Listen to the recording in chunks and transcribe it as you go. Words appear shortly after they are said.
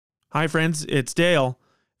Hi, friends. It's Dale.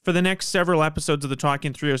 For the next several episodes of the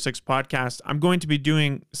Talking 306 podcast, I'm going to be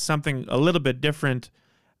doing something a little bit different.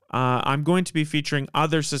 I'm going to be featuring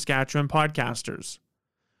other Saskatchewan podcasters.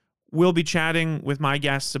 We'll be chatting with my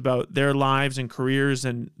guests about their lives and careers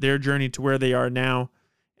and their journey to where they are now,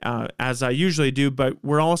 as I usually do. But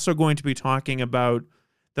we're also going to be talking about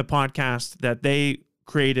the podcast that they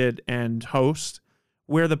created and host,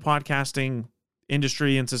 where the podcasting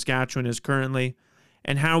industry in Saskatchewan is currently,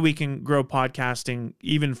 and how we can grow podcasting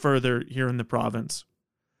even further here in the province.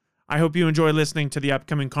 I hope you enjoy listening to the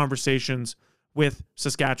upcoming conversations with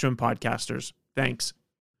Saskatchewan podcasters. Thanks.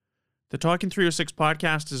 The Talking 306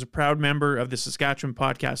 podcast is a proud member of the Saskatchewan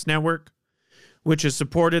Podcast Network, which is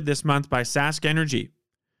supported this month by Sask Energy.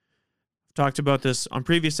 I've talked about this on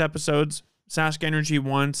previous episodes. Sask Energy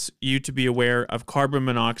wants you to be aware of carbon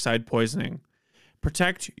monoxide poisoning.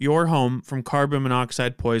 Protect your home from carbon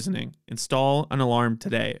monoxide poisoning. Install an alarm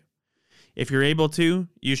today. If you're able to,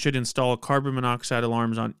 you should install carbon monoxide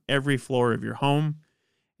alarms on every floor of your home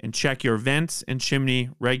and check your vents and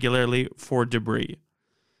chimney regularly for debris.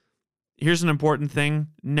 Here's an important thing.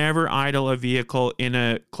 Never idle a vehicle in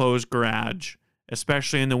a closed garage,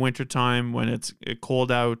 especially in the wintertime when it's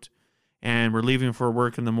cold out and we're leaving for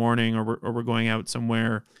work in the morning or we're going out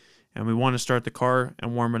somewhere and we want to start the car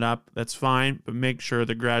and warm it up. That's fine, but make sure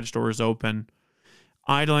the garage door is open.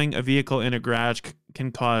 Idling a vehicle in a garage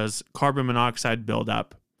can cause carbon monoxide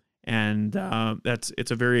buildup, and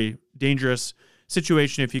it's a very dangerous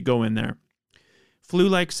situation if you go in there.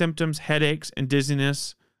 Flu-like symptoms, headaches, and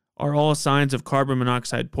dizziness are all signs of carbon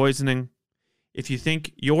monoxide poisoning. If you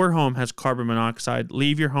think your home has carbon monoxide,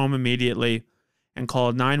 leave your home immediately and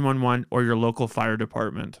call 911 or your local fire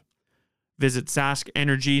department. Visit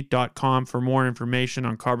saskenergy.com for more information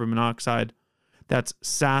on carbon monoxide. That's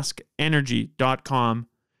saskenergy.com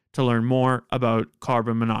to learn more about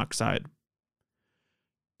carbon monoxide.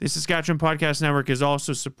 The Saskatchewan Podcast Network is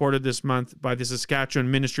also supported this month by the Saskatchewan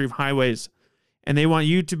Ministry of Highways, and they want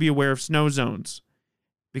you to be aware of snow zones.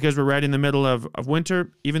 Because we're right in the middle of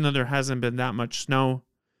winter, even though there hasn't been that much snow,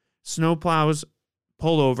 snowplows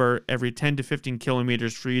pull over every 10 to 15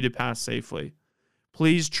 kilometers for you to pass safely.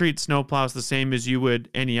 Please treat snowplows the same as you would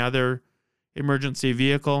any other emergency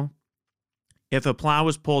vehicle. If a plow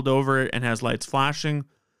is pulled over and has lights flashing,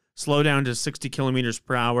 slow down to 60 kilometers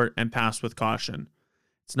per hour and pass with caution.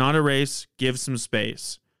 It's not a race. Give some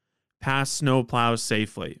space. Pass snowplows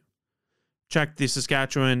safely. Check the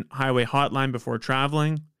Saskatchewan Highway Hotline before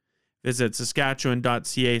traveling. Visit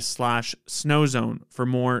saskatchewan.ca/snowzone for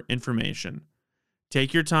more information.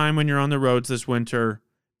 Take your time when you're on the roads this winter.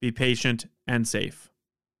 Be patient and safe.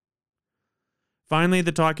 Finally,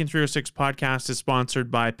 the Talking 306 podcast is sponsored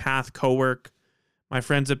by Path Cowork. My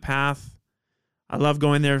friends at Path, I love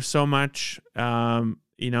going there so much.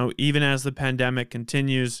 Even as the pandemic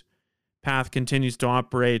continues, Path continues to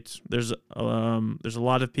operate. There's a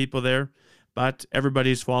lot of people there, but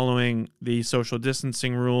everybody's following the social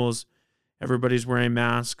distancing rules. Everybody's wearing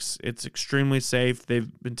masks. It's extremely safe. They've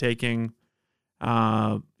been taking,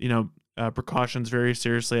 precautions very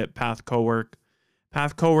seriously at Path Cowork.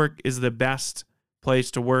 Path Cowork is the best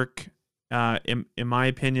place to work, in my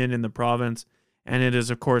opinion, in the province, and it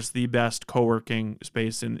is, of course, the best co-working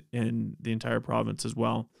space in the entire province as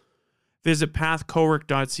well. Visit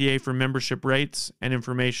pathcowork.ca for membership rates and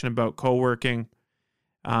information about co-working.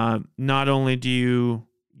 Not only do you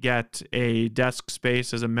get a desk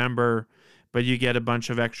space as a member, but you get a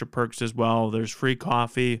bunch of extra perks as well. There's free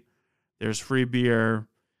coffee, there's free beer.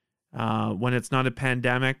 When it's not a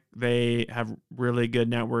pandemic, they have really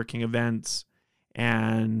good networking events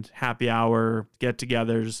and happy hour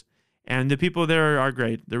get-togethers. And the people there are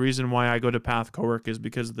great. The reason why I go to Path Cowork is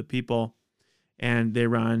because of the people, and they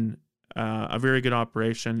run a very good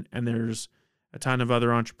operation. And there's a ton of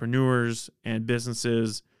other entrepreneurs and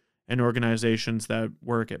businesses and organizations that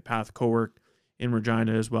work at Path Cowork in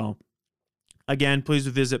Regina as well. Again, please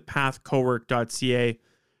visit pathcowork.ca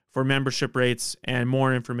for membership rates and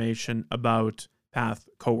more information about Path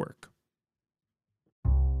Cowork.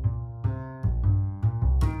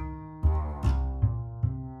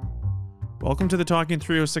 Welcome to the Talking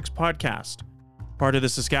 306 podcast, part of the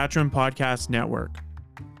Saskatchewan Podcast Network.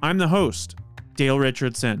 I'm the host, Dale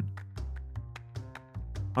Richardson.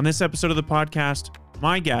 On this episode of the podcast,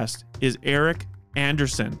 my guest is Eric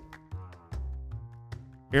Anderson.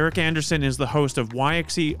 Eric Anderson is the host of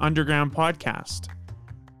YXE Underground Podcast,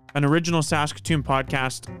 an original Saskatoon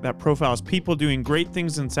podcast that profiles people doing great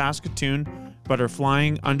things in Saskatoon but are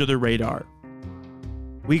flying under the radar.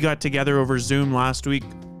 We got together over Zoom last week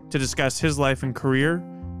to discuss his life and career,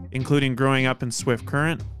 including growing up in Swift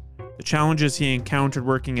Current, the challenges he encountered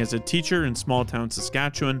working as a teacher in small town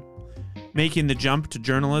Saskatchewan, making the jump to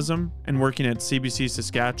journalism and working at CBC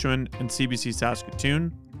Saskatchewan and CBC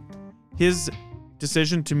Saskatoon, his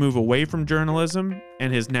decision to move away from journalism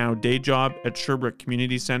and his now day job at Sherbrooke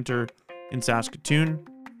Community Centre in Saskatoon,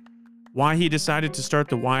 why he decided to start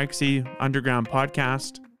the YXE Underground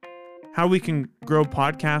podcast, how we can grow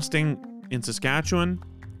podcasting in Saskatchewan,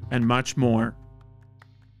 and much more.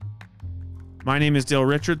 My name is Dale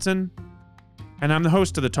Richardson, and I'm the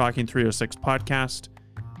host of the Talking 306 podcast,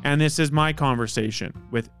 and this is my conversation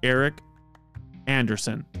with Eric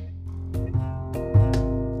Anderson.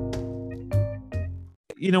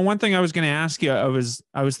 You know, one thing I was going to ask you, I was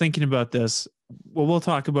thinking about this. Well, we'll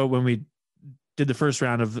talk about when we did the first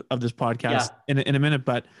round of this podcast in a minute,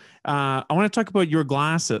 but I want to talk about your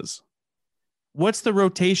glasses. What's the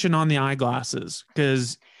rotation on the eyeglasses?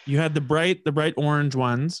 Because you had the bright orange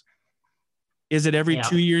ones. Is it every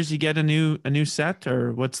 2 years you get a new set,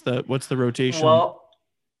 or what's the rotation? Well,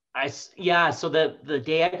 so the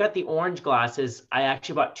day I got the orange glasses, I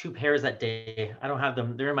actually bought 2 pairs that day. I don't have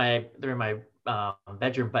them. They're in my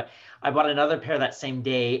bedroom, but I bought another pair that same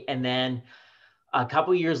day, and then a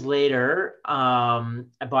couple years later, I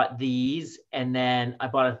bought these, and then I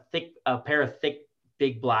bought a pair of thick,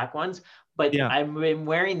 big black ones. But I've been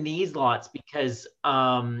wearing these lots because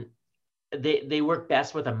they work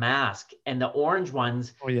best with a mask, and the orange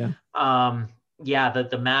ones. Oh yeah.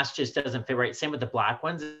 The mask just doesn't fit right. Same with the black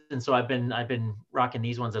ones, and so I've been rocking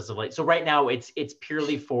these ones as of late. So right now it's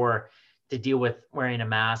purely to deal with wearing a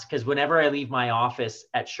mask, because whenever I leave my office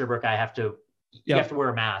at Sherbrooke, you have to wear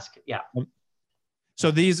a mask. Yeah.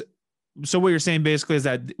 So what you're saying basically is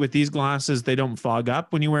that with these glasses, they don't fog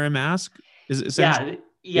up when you wear a mask?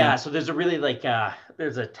 Yeah. So there's a really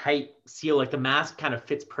there's a tight seal, like the mask kind of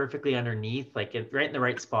fits perfectly underneath, right in the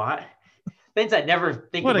right spot. Things I never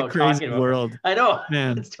think about. What a crazy world. I know,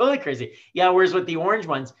 man. It's totally crazy. Yeah. Whereas with the orange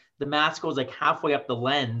ones, the mask goes like halfway up the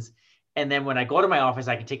lens. And then when I go to my office,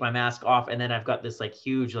 I can take my mask off, and then I've got this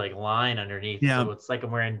huge line underneath. Yeah. So it's like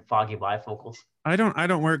I'm wearing foggy bifocals. I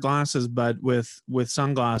don't wear glasses, but with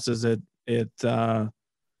sunglasses,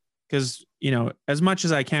 because as much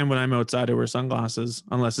as I can when I'm outside, I wear sunglasses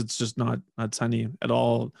unless it's just not sunny at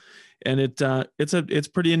all, and it's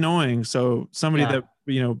pretty annoying. So somebody that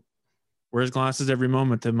wears glasses every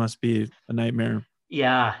moment, that must be a nightmare.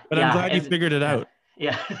 Yeah, but I'm glad you figured it out.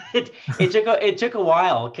 Yeah, it took a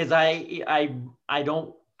while, because I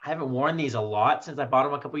haven't worn these a lot since I bought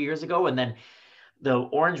them a couple years ago, and then the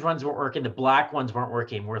orange ones weren't working, the black ones weren't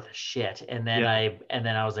working worth a shit, and then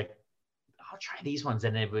I was like, I'll try these ones,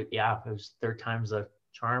 and it was third time's the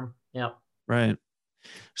charm. Yeah, right.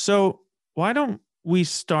 So why don't we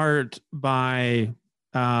start by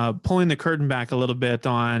pulling the curtain back a little bit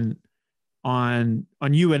on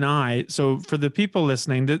you and I. So for the people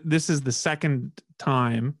listening, this is the second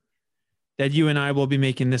time that you and I will be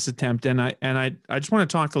making this attempt. And I just want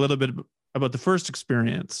to talk a little bit about the first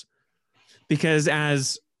experience, because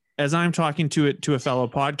as I'm talking to a fellow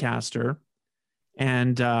podcaster,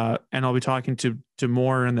 and I'll be talking to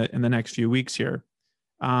more in the next few weeks here.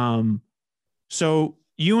 So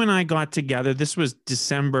you and I got together. This was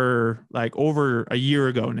December, over a year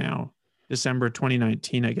ago now, December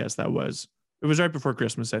 2019, I guess that was. It was right before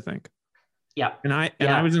Christmas, I think. Yeah. And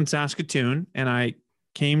I was in Saskatoon, and I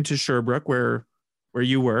came to Sherbrooke where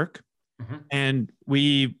you work. Mm-hmm. And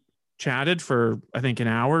we chatted for, I think, an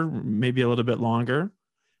hour, maybe a little bit longer.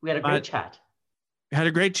 We had a great chat. Had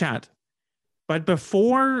a great chat. But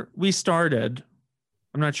before we started,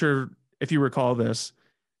 I'm not sure if you recall this,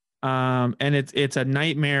 and it's a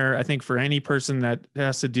nightmare, I think, for any person that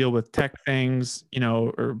has to deal with tech things,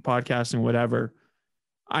 or podcasting, whatever.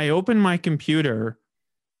 I opened my computer,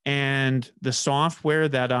 and the software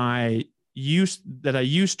that I used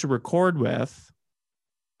to record with,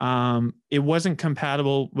 it wasn't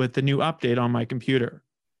compatible with the new update on my computer.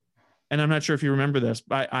 And I'm not sure if you remember this,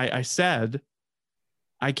 but I said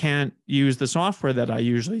I can't use the software that I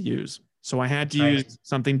usually use. So I had to use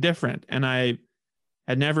something different, and I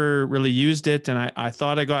had never really used it. And I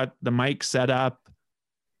thought I got the mic set up,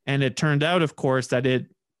 and it turned out, of course, that it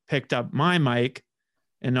picked up my mic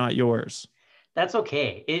and not yours. That's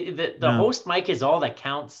okay. The host mic is all that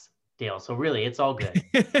counts, Dale. So really, it's all good.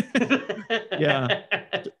 Yeah.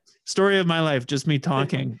 Story of my life, just me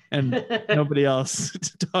talking and nobody else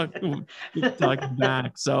talking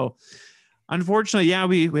back. So unfortunately, yeah,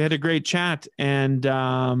 we had a great chat, and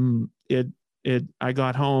I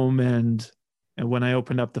got home, and when I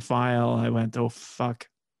opened up the file, I went, oh fuck.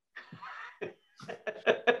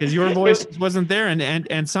 Because your voice wasn't there,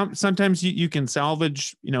 and sometimes you can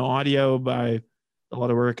salvage audio by a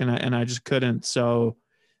lot of work, and I just couldn't. So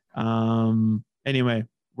anyway,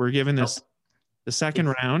 we're giving Nope. this the second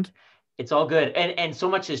It's round. it's all good. And so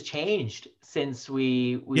much has changed since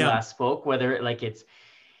we Yeah. last spoke, whether like it's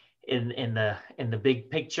in the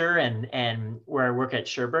big picture and where I work at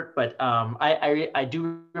Sherbrooke. But I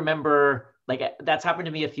do remember, like, that's happened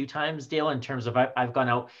to me a few times, Dale, in terms of I've gone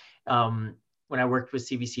out when I worked with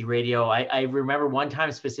CBC Radio. I remember one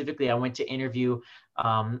time specifically, I went to interview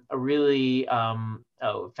a really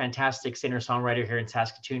fantastic singer-songwriter here in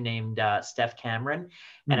Saskatoon named Steph Cameron.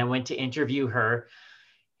 And I went to interview her,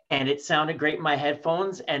 and it sounded great in my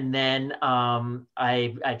headphones. And then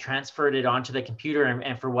I transferred it onto the computer,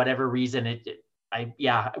 and for whatever reason,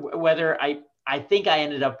 whether I think I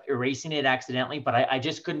ended up erasing it accidentally, but I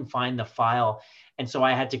just couldn't find the file. And so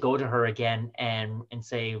I had to go to her again and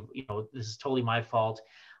say, this is totally my fault.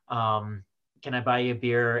 Can I buy you a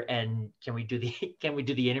beer, and can we do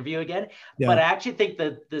the interview again? Yeah. But I actually think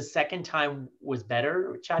that the second time was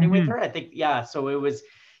better chatting with her. I think, so it was,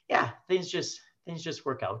 things just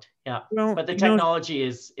work out. Yeah. Well, but the technology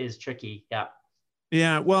is tricky. Yeah.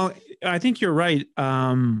 Yeah. Well, I think you're right.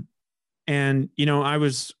 And I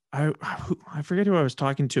forget who I was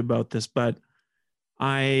talking to about this, but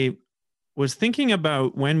I was thinking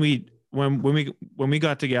about when we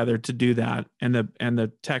got together to do that, and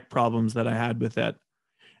the tech problems that I had with it.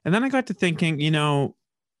 And then I got to thinking,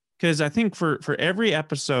 because I think for every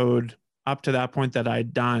episode up to that point that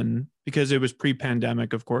I'd done, because it was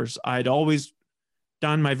pre-pandemic, of course, I'd always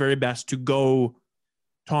done my very best to go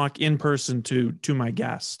talk in person to my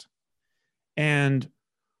guest. And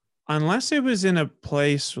unless it was in a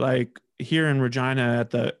place like here in Regina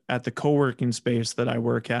at the co-working space that I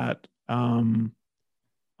work at,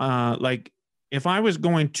 like if I was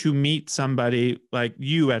going to meet somebody like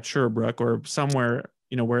you at Sherbrooke or somewhere,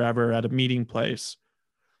 wherever at a meeting place,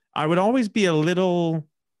 I would always be a little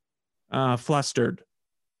flustered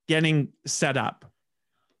getting set up,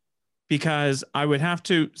 because I would have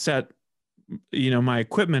to set, my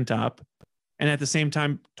equipment up, and at the same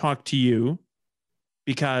time talk to you,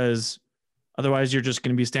 because otherwise you're just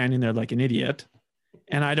going to be standing there like an idiot.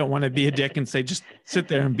 And I don't want to be a dick and say, just sit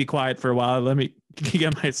there and be quiet for a while. Let me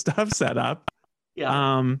get my stuff set up.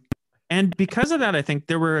 Yeah. And because of that, I think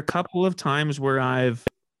there were a couple of times where I've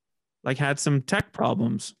had some tech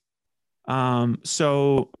problems.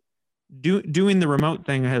 So doing the remote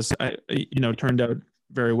thing has, turned out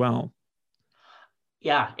very well.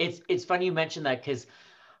 Yeah. It's funny you mentioned that, because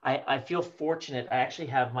I feel fortunate. I actually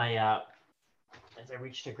have my, as I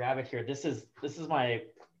reach to grab it here, this is my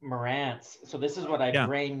Marantz. So this is what I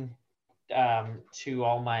bring to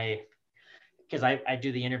all my, because I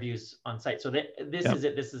do the interviews on site. So this is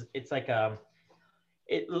it. It's like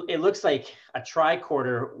it looks like a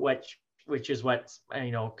tricorder, which is what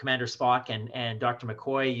Commander Spock and Dr.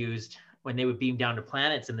 McCoy used when they would beam down to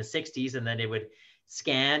planets in the 60s, and then they would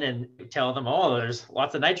scan and tell them, oh, there's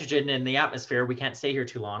lots of nitrogen in the atmosphere, we can't stay here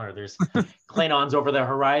too long, or there's Klingons over the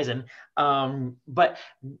horizon. But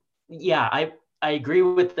yeah, I agree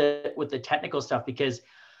with the technical stuff, because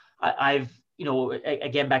I've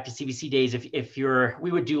again, back to CBC days,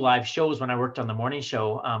 we would do live shows when I worked on the morning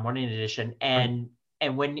show, morning edition, and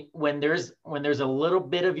when there's a little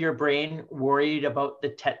bit of your brain worried about the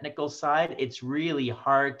technical side, it's really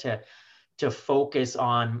hard to focus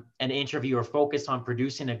on an interview or focus on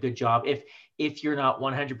producing a good job if you're not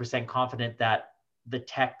 100% confident that the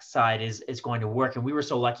tech side is going to work. And we were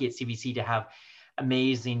so lucky at CBC to have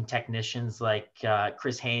amazing technicians like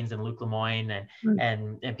Chris Haynes and Luke Lemoyne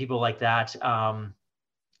and people like that,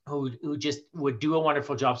 who just would do a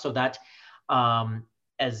wonderful job, so that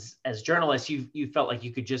as journalists, you felt like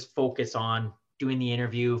you could just focus on doing the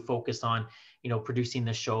interview, focus on producing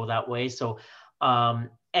the show that way. So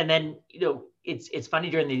and then it's funny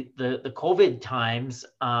during the COVID times,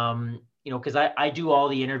 because I do all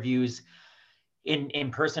the interviews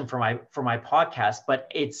in person for my podcast,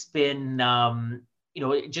 but it's been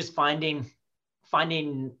just finding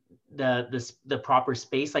the proper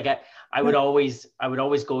space. Like I would always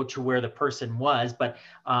go to where the person was, but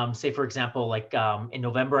say for example, like in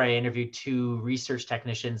November I interviewed 2 research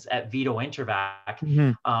technicians at Vito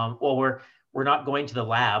Intervac. Well, we're not going to the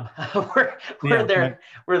lab where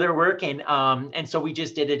they're working, and so we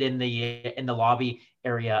just did it in the lobby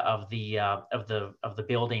area of the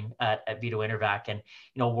building at Vito Intervac, and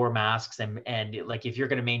wore masks, and like if you're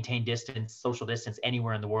going to maintain social distance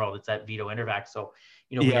anywhere in the world, it's at Vito Intervac. So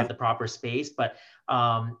we had the proper space, but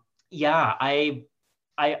I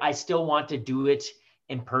still want to do it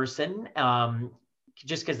in person,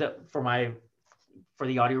 just because for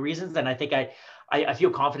the audio reasons, and I think I feel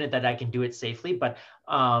confident that I can do it safely, but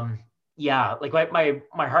yeah, like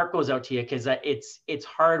my heart goes out to you because it's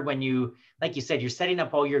hard when you, like you said, you're setting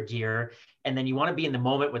up all your gear and then you want to be in the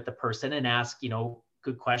moment with the person and ask,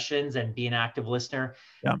 good questions and be an active listener.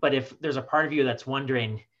 Yeah. But if there's a part of you that's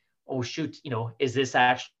wondering, oh shoot, is this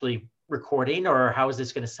actually recording or how is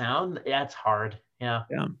this going to sound? That's hard. Yeah.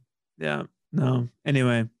 Yeah. Yeah. No.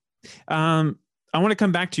 Anyway, I want to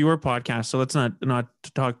come back to your podcast, so let's not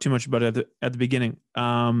talk too much about it at the beginning.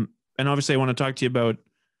 And obviously, I want to talk to you about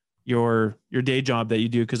your day job that you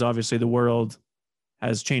do, because obviously the world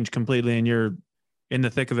has changed completely, and you're in the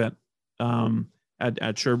thick of it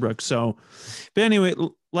at Sherbrooke. So, but anyway,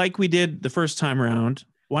 like we did the first time around,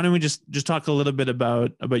 why don't we just talk a little bit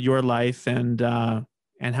about your life and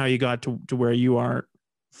how you got to where you are.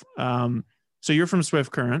 So you're from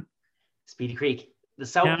Swift Current. Speedy Creek, the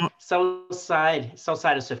south side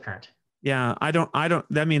of Swift Current. Yeah, I don't.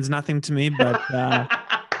 That means nothing to me. But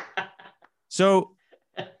so,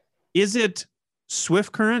 is it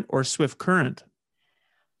Swift Current or Swift Current?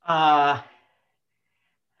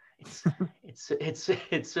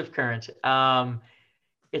 It's Swift Current.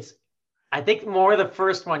 It's I think more the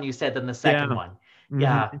first one you said than the second one. Mm-hmm.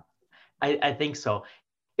 Yeah, I think so.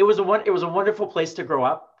 It was a wonderful place to grow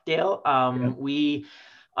up, Dale. We.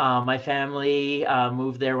 My family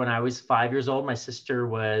moved there when I was 5 years old. My sister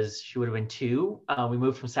she would have been 2. We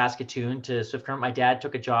moved from Saskatoon to Swift Current. My dad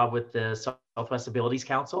took a job with the Southwest Abilities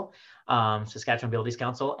Council, Saskatchewan Abilities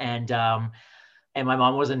Council, and my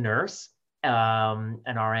mom was a nurse, an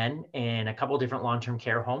RN in a couple of different long-term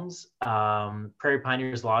care homes. Prairie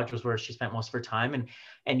Pioneers Lodge was where she spent most of her time,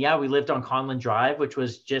 and yeah, we lived on Conlin Drive, which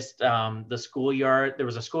was just the schoolyard. There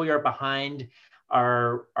was a schoolyard behind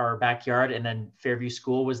our backyard, and then Fairview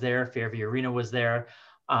School was there. Fairview Arena was there.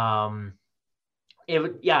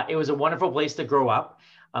 It was a wonderful place to grow up.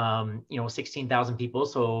 16,000 people,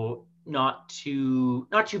 so not too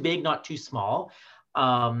big, not too small.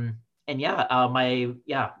 It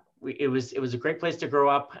was a great place to grow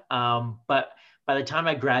up. But by the time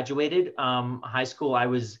I graduated high school, I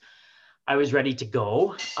was ready to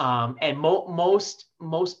go. And most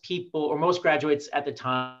people, or most graduates at the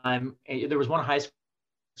time, there was one high school,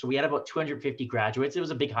 so we had about 250 graduates. It was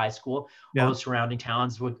a big high school. Yeah. All the surrounding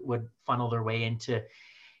towns would funnel their way into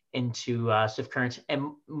Swift Current.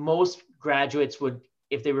 And most graduates would,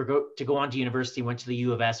 if they were to go on to university, went to the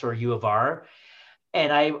U of S or U of R.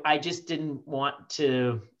 And I just didn't want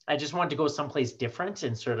to, I just wanted to go someplace different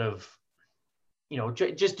and sort of,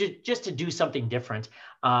 just to do something different.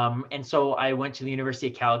 And so I went to the University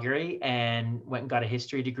of Calgary and went and got a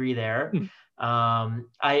history degree there. I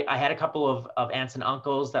had a couple of aunts and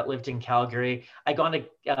uncles that lived in Calgary. I gone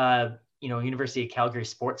to, University of Calgary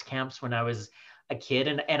sports camps when I was a kid,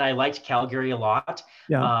 and I liked Calgary a lot.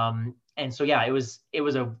 Yeah. And so, yeah, it was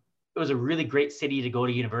a really great city to go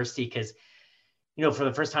to university because, for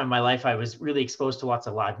the first time in my life, I was really exposed to lots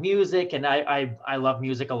of live music, and I love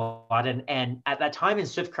music a lot. And at that time in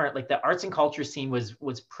Swift Current, like the arts and culture scene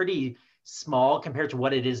was pretty small compared to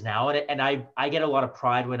what it is now. And I get a lot of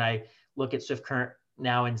pride when I look at Swift Current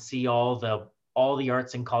now and see all the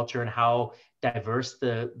arts and culture and how diverse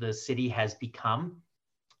the city has become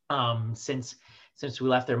since we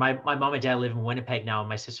left there. My mom and dad live in Winnipeg now, and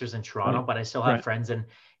my sister's in Toronto, but I still have friends in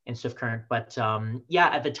Swift Current. But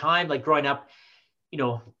at the time, like growing up,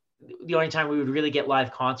 the only time we would really get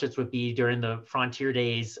live concerts would be during the Frontier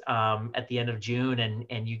Days at the end of June,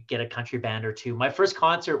 and you get a country band or two. My first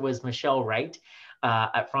concert was Michelle Wright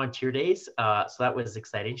at Frontier Days, so that was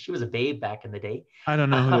exciting. She was a babe back in the day. I don't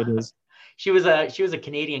know who it is. She was a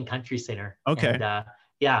Canadian country singer. Okay. And,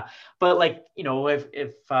 but like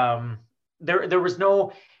if there was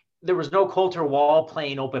no Coulter Wall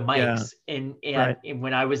playing open mics in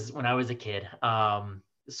when I was a kid.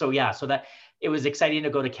 So that it was exciting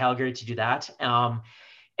to go to Calgary to do that. And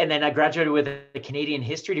then I graduated with a Canadian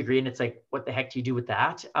history degree, and it's like, what the heck do you do with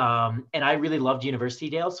that? And I really loved university,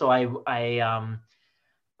 Dale. So I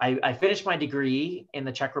finished my degree in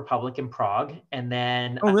the Czech Republic in Prague, and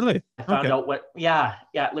then really? I found out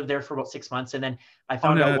lived there for about 6 months, and then I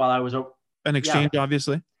found out while I was an exchange,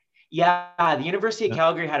 obviously. Yeah, the University of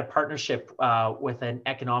Calgary had a partnership with an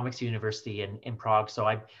economics university in Prague. So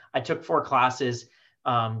I took 4 classes.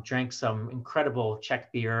 Drank some incredible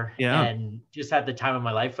Czech beer and just had the time of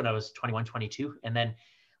my life when I was 21, 22. And then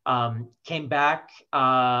came back.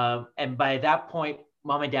 And by that point,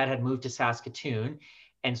 mom and dad had moved to Saskatoon.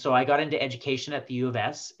 And so I got into education at the U of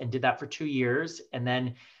S and did that for 2 years. And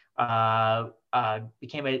then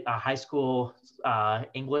became a high school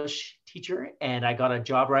English teacher. And I got a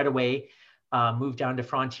job right away moved down to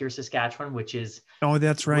Frontier, Saskatchewan, which is Oh,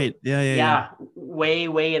 that's right. Yeah. yeah,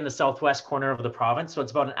 way in the southwest corner of the province. So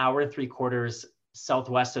it's about an hour and 3/4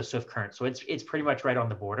 southwest of Swift Current. So it's pretty much right on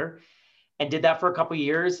the border. And did that for a couple of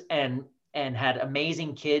years and had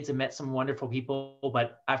amazing kids and met some wonderful people.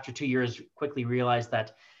 But after 2 years, quickly realized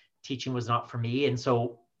that teaching was not for me. And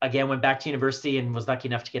so again, went back to university and was lucky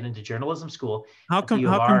enough to get into journalism school How at the come? U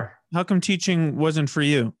of How come? R. How come teaching wasn't for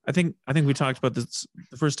you? I think we talked about this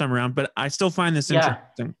the first time around, but I still find this Yeah.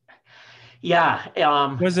 interesting.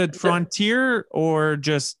 Yeah. Was it Frontier or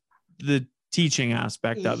just the teaching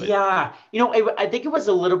aspect of it? Yeah. I think it was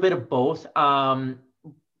a little bit of both.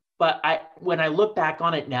 But when I look back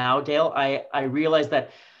on it now, Dale, I realized that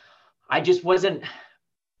I just wasn't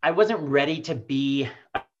ready to be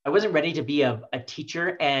a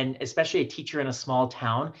teacher, and especially a teacher in a small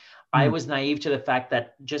town. I was naive to the fact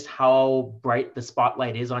that just how bright the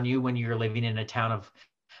spotlight is on you when you're living in a town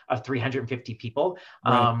of 350 people.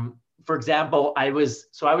 Right. For example, I was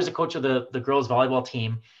a coach of the girls volleyball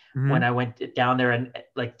team when Mhm. I went down there, and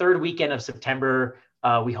like third weekend of September,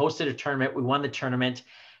 we hosted a tournament. We won the tournament.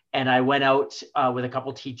 And I went out with a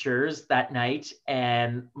couple teachers that night,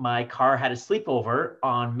 and my car had a sleepover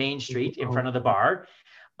on Main Street in front of the bar.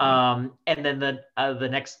 And then the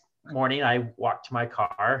next morning, I walked to my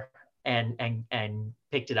car and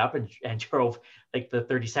picked it up and drove like the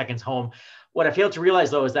 30 seconds home. What I failed to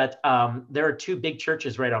realize though is that there are two big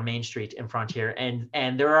churches right on Main Street in Frontier,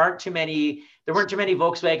 and there weren't too many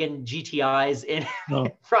Volkswagen GTIs in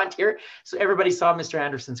Frontier, so everybody saw Mr.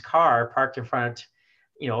 Anderson's car parked in front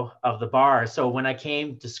of the bar. So when I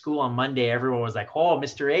came to school on Monday, everyone was like, "Oh,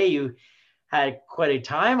 Mr. A, you had quite a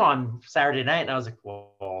time on Saturday night." And I was like,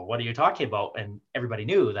 "Well, what are you talking about?" And everybody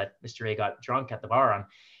knew that Mr. A got drunk at the bar on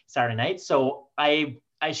Saturday night. So I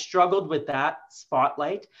struggled with that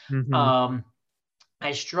spotlight. Mhm.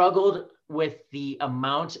 I struggled with the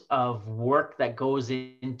amount of work that goes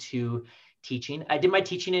into teaching. I did my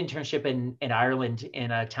teaching internship in Ireland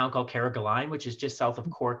in a town called Carrigaline, which is just south of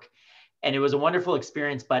Cork. And it was a wonderful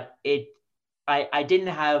experience, but I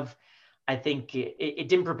didn't have, I think it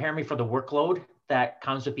didn't prepare me for the workload that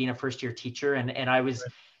comes with being a first year teacher. And I was,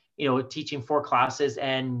 teaching 4 classes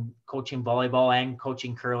and coaching volleyball and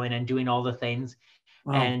coaching curling and doing all the things.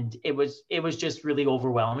 Wow. And it was just really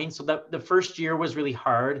overwhelming. So the first year was really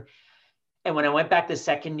hard. And when I went back the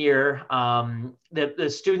second year, the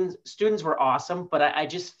students were awesome, but I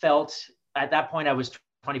just felt at that point I was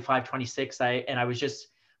 25, 26, and I was just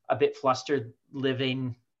a bit flustered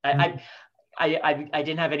living. I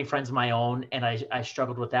didn't have any friends of my own, and I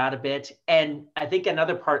struggled with that a bit. And I think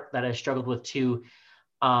another part that I struggled with too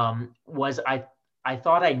was I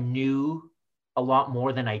thought I knew a lot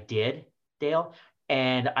more than I did, Dale,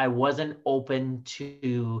 and I wasn't open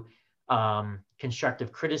to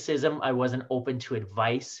constructive criticism. I wasn't open to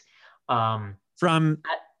advice.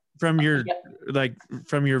 From your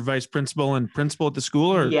from your vice principal and principal at the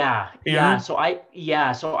school, or yeah. So I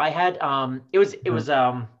had it was it was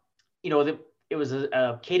a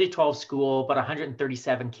K to 12 school, about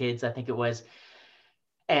 137 kids, I think it was,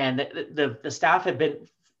 and the staff had been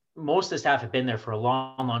most of the staff had been there for a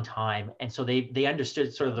long time, and so they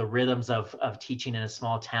understood sort of the rhythms of teaching in a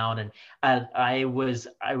small town. And I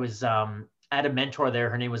had a mentor there.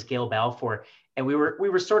 Her name was Gail Balfour, and we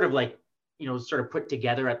were sort of like sort of put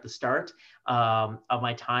together at the start of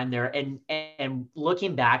my time there. And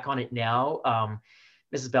looking back on it now,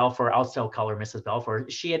 Mrs. Balfour, I'll still call her Mrs. Balfour.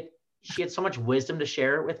 She had so much wisdom to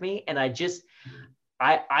share with me, and I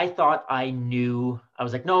thought I knew. I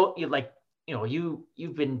was like, no,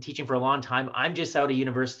 you've been teaching for a long time. I'm just out of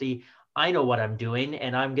university. I know what I'm doing,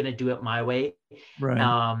 and I'm going to do it my way.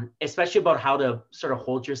 Right. Especially about how to sort of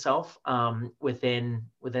hold yourself within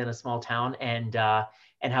a small town, and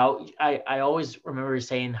how I always remember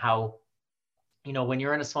saying how, when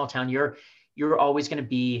you're in a small town, you're always going to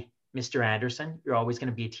be Mr. Anderson. You're always going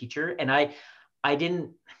to be a teacher. And I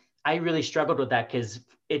really struggled with that because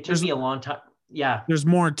it took me a long time. Yeah. There's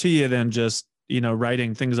more to you than just,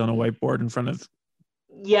 writing things on a whiteboard in front of.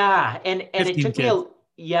 Yeah. And it took kids.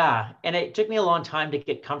 and it took me a long time to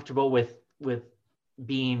get comfortable with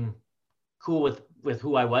being cool with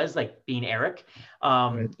who I was, like being Eric.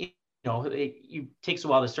 Right. It takes a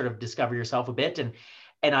while to sort of discover yourself a bit. And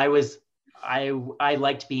I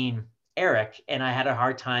liked being Eric, and I had a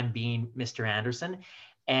hard time being Mr. Anderson.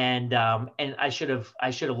 And I should have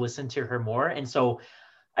listened to her more. And so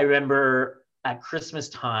I remember at Christmas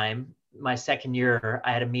time, my second year,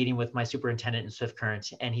 I had a meeting with my superintendent in Swift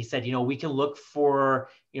Current, and he said, we can look for,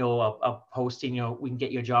 a posting, we can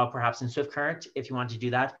get you a job perhaps in Swift Current if you want to do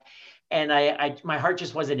that. And my heart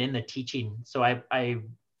just wasn't in the teaching. So I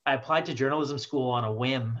I applied to journalism school on a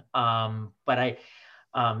whim, but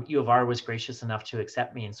U of R was gracious enough to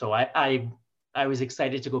accept me, and so I was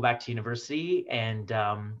excited to go back to university. And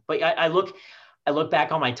but I look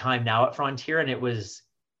back on my time now at Frontier, and it was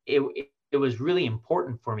really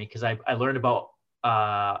important for me because I learned about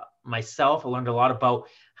myself. I learned a lot about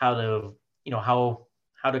how to,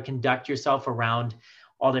 how to conduct yourself around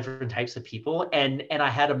all different types of people. And I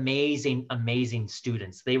had amazing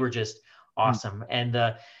students. They were just awesome. And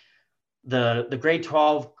the grade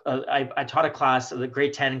 12, I taught a class, the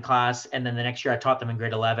grade 10 class, and then the next year I taught them in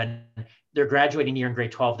grade 11. Their graduating year in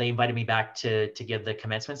grade 12, they invited me back to give the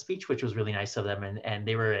commencement speech, which was really nice of them. And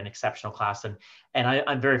they were an exceptional class. And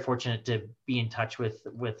I'm very fortunate to be in touch with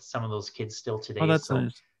some of those kids still today. Oh, that's so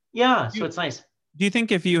nice. yeah, so it's nice. Do you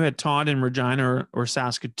think if you had taught in Regina or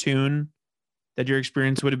Saskatoon, that your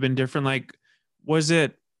experience would have been different? Like, was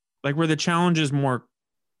it like, were the challenges more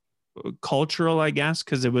cultural, I guess,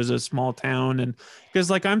 because it was a small town? And because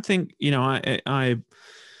like I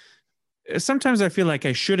sometimes I feel like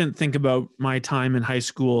I shouldn't think about my time in high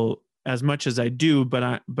school as much as I do,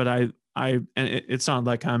 and it's not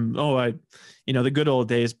like the good old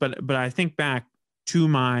days, but I think back to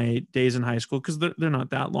my days in high school because they're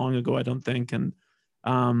not that long ago, I don't think. And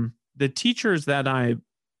the teachers that I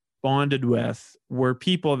bonded with were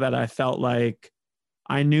people that I felt like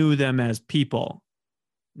I knew them as people,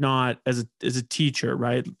 not as a teacher,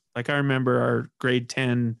 right? Like I remember our grade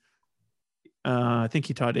 10, I think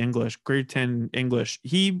he taught English, grade 10 English.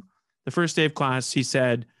 The first day of class, he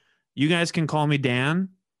said, "You guys can call me Dan.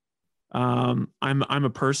 I'm a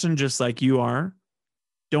person just like you are.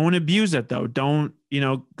 Don't abuse it though. Don't,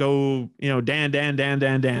 go,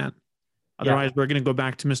 Dan. Otherwise, we're going to go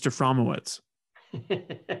back to Mr. Fromowitz."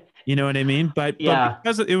 You know what I mean? But Yeah.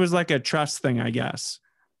 because it was like a trust thing, I guess.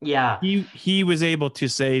 Yeah. He was able to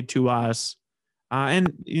say to us,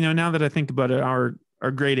 and now that I think about it, our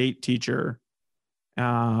grade 8 teacher,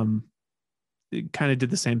 kind of did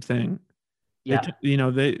the same thing. Yeah.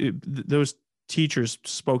 Those teachers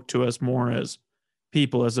spoke to us more as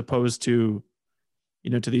people as opposed to,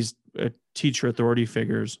 to these teacher authority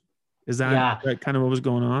figures. Is that kind of what was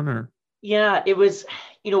going on, or? Yeah, it was,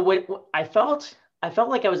 what I felt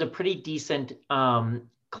like I was a pretty decent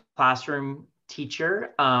classroom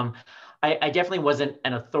teacher. I definitely wasn't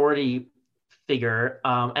an authority figure.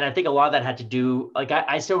 And I think a lot of that had to do, like,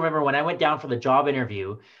 I still remember when I went down for the job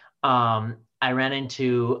interview, I ran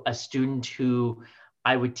into a student who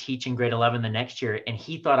I would teach in grade 11 the next year, and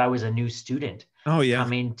he thought I was a new student. Oh yeah.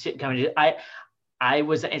 I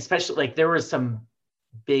was, especially, like, there was some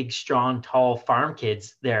big, strong, tall farm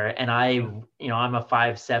kids there, and I'm a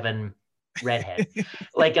 5'7" redhead.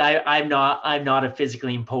 Like I'm not a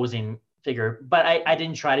physically imposing figure, but I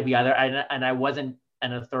didn't try to be either. And I wasn't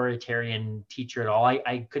an authoritarian teacher at all.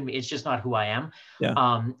 I couldn't be. It's just not who I am.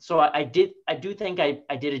 Yeah. So I do think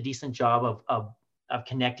I did a decent job of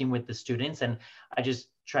connecting with the students, and I just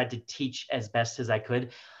tried to teach as best as I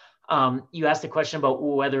could. You asked a question about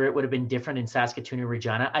whether it would have been different in Saskatoon or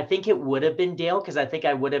Regina. I think it would have been, Dale, because I think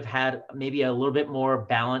I would have had maybe a little bit more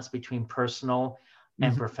balance between personal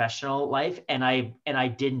and professional life. And I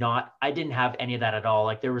didn't have any of that at all.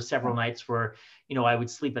 Like there were several nights where, I would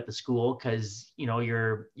sleep at the school because,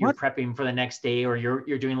 you're prepping for the next day, or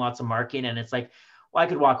you're doing lots of marking, and it's like, well, I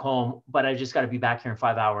could walk home, but I just got to be back here in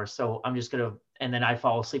 5 hours. So I'm just going to, and then I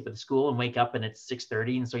fall asleep at the school and wake up and it's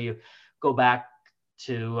 6:30. And so you go back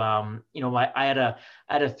to, I had a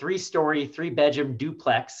 3-story, 3-bedroom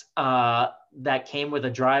duplex that came with a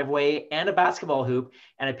driveway and a basketball hoop,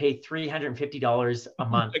 and I paid $350 a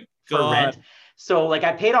month for rent. So like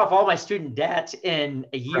I paid off all my student debt in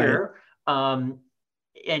a year. Right.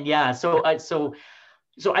 And yeah, so I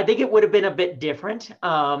think it would have been a bit different.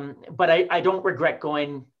 But I don't regret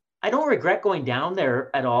going down there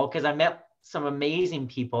at all, because I met some amazing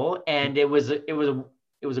people, and it was a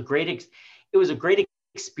great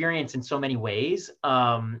experience in so many ways.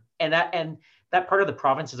 And that part of the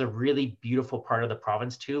province is a really beautiful part of the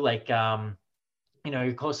province too. Like,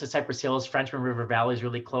 you're close to Cypress Hills, Frenchman River Valley is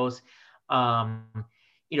really close.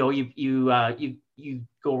 You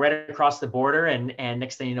go right across the border, and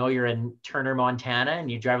next thing you know, you're in Turner, Montana,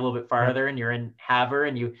 and you drive a little bit farther and you're in Havre,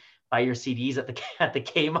 and you buy your CDs at the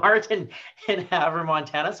Kmart in Havre,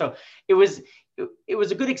 Montana. So it was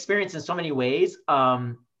a good experience in so many ways.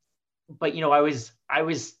 But I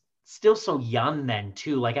was still so young then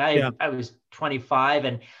too. Like I was 25,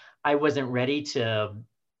 and I wasn't ready to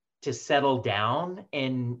settle down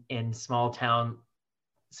in small town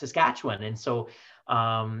Saskatchewan. And so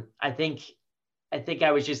I think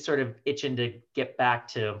I was just sort of itching to get back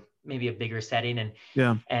to maybe a bigger setting.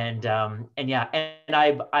 Yeah. And yeah, and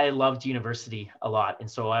I loved university a lot. And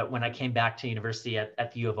so when I came back to university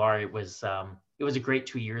at the U of R, it was a great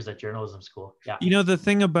 2 years at journalism school. Yeah. You know, the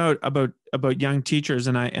thing about young teachers,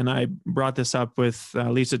 and I brought this up with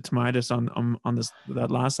Lisa Tomaitis on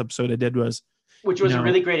that last episode I did, was, which was a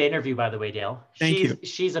really great interview, by the way, Dale. Thank you.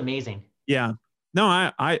 She's amazing. Yeah. No,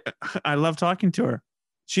 I love talking to her.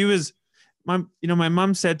 She was my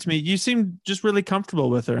mom said to me, "You seem just really comfortable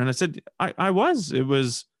with her," and I said, "I was." It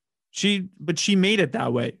was but she made it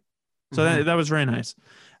that way, so that was very nice.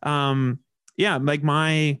 Yeah, like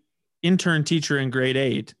my intern teacher in grade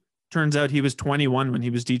 8, turns out he was 21 when he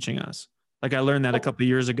was teaching us. Like, I learned that a couple of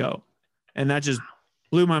years ago, and that just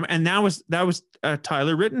blew my mind. And that was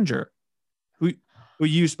Tyler Rittinger, who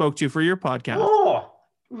you spoke to for your podcast. Oh,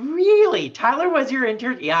 really? Tyler was your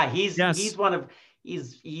intern? Yeah, he's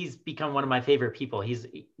become one of my favorite people. He's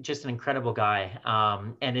just an incredible guy,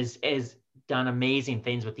 and is done amazing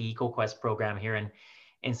things with the EcoQuest program here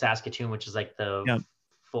in Saskatoon, which is like the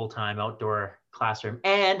full-time outdoor classroom.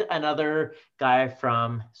 And another guy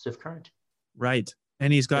from Swift Current. Right.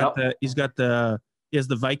 And he has the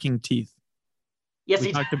Viking teeth. Yes,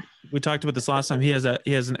 we talked about this last time. He has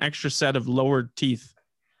an extra set of lowered teeth.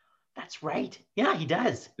 That's right. Yeah, he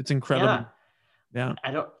does. It's incredible. Yeah.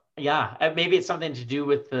 Maybe it's something to do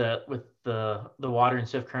with the water in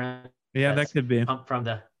Swift Current. Yeah, that could be pumped from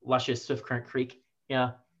the luscious Swift Current Creek.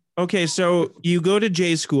 Yeah. Okay, so you go to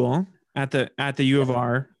J school at the U of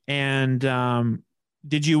R, and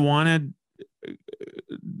did you want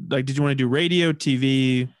to do radio,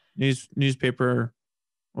 TV, newspaper?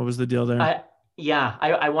 What was the deal there?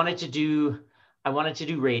 I wanted to do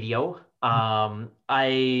radio. I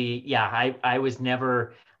was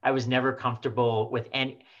never comfortable with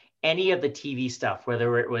any of the TV stuff,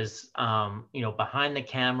 whether it was behind the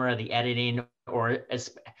camera, the editing, or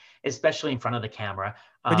especially in front of the camera.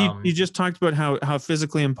 But you just talked about how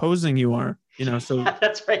physically imposing you are, so. Yeah,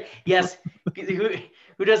 that's right. Yes.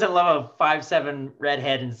 Who doesn't love a 5'7"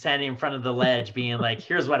 redhead and standing in front of the ledge being like,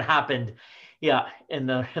 here's what happened. Yeah. In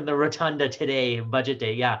the rotunda today, budget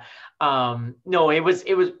day. Yeah. No, it was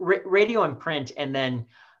radio and print. And then,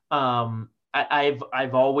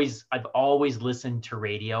 I've always listened to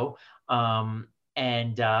radio.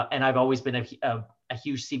 And I've always been a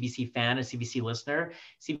huge CBC fan, a CBC listener.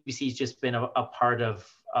 CBC's just been a part of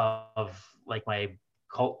like my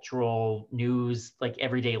cultural news, like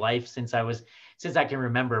everyday life since I can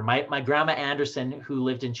remember. My grandma Anderson, who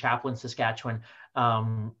lived in Chaplin, Saskatchewan,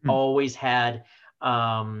 always had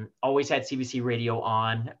CBC radio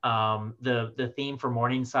on. The theme for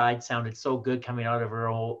Morningside sounded so good coming out of her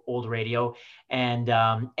old radio, and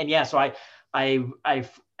yeah, so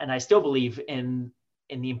I still believe in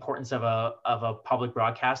the importance of a public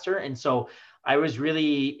broadcaster, and so I was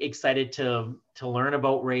really excited to learn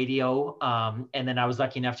about radio, and then I was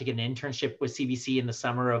lucky enough to get an internship with CBC in the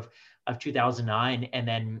summer of 2009, and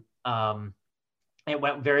then it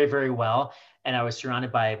went very, very well. And I was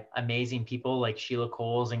surrounded by amazing people like Sheila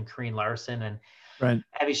Coles and Corrine Larson and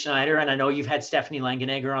Abby Schneider. And I know you've had Stephanie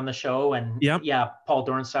Langenegger on the show, and Paul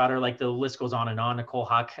Dornstadter, like the list goes on and on, Nicole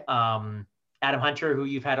Huck, Adam Hunter, who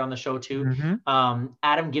you've had on the show too. Mm-hmm.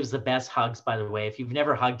 Adam gives the best hugs, by the way. If you've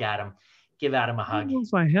never hugged Adam, give Adam a hug. I don't know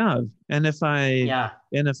if I have. And if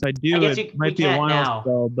I do, it might be a while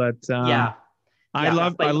ago, but I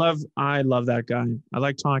love that guy. I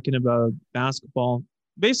like talking about basketball,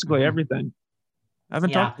 basically everything. I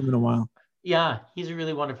haven't talked to him in a while. Yeah, he's a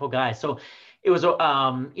really wonderful guy. So it was,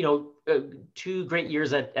 2 great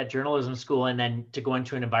years at journalism school, and then to go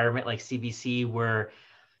into an environment like CBC where,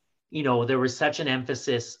 there was such an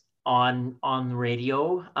emphasis on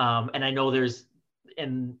radio. And I know there's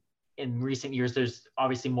in recent years, there's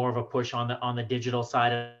obviously more of a push on the digital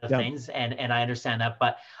side of things. And I understand that,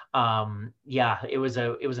 but it was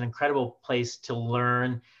an incredible place to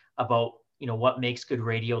learn about, what makes good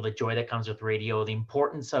radio, the joy that comes with radio, the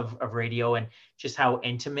importance of radio, and just how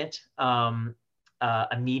intimate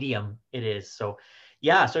a medium it is. So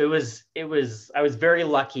it was I was very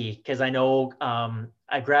lucky because I know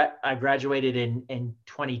I graduated in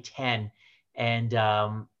 2010, and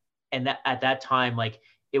at that time, like,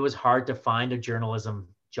 it was hard to find a journalism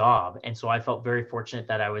job, and so I felt very fortunate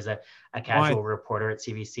that I was a casual reporter at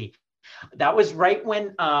CBC. That was right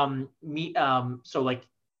when so like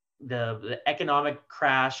the economic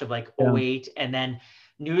crash of like 2008, and then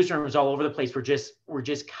newsrooms all over the place were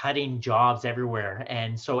just cutting jobs everywhere,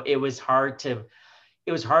 and so it was hard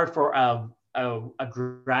for a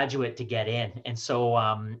graduate to get in, and so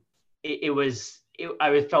I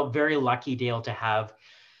felt very lucky, Dale, to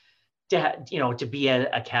to be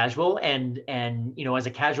a casual, and as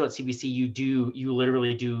a casual at CBC, you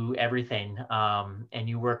literally do everything, and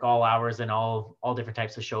you work all hours and all different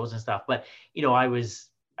types of shows and stuff. But I was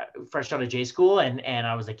fresh out of J school, and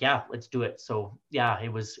I was like, yeah, let's do it. So yeah,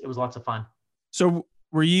 it was lots of fun. So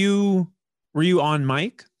were you on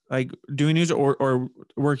mic, like doing news, or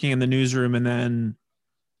working in the newsroom and then?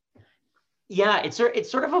 Yeah, it sort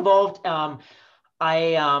of evolved.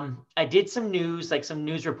 I did some news, like some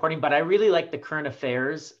news reporting, but I really like the current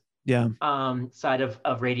affairs side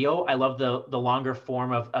of radio. I love the longer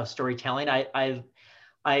form of storytelling. I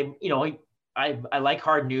like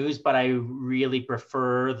hard news, but I really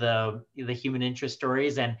prefer the human interest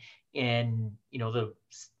stories, and the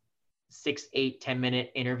 6, 8,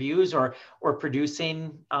 10-minute interviews, or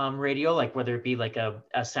producing radio, like whether it be like a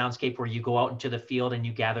soundscape where you go out into the field and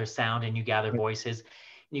you gather sound and you gather voices,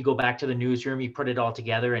 and you go back to the newsroom, you put it all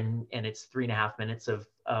together, and it's 3.5 minutes of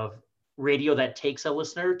radio that takes a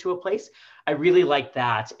listener to a place. I really like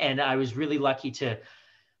that. And I was really lucky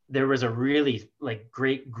there was a really like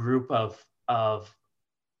great group of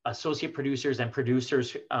associate producers and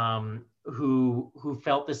producers who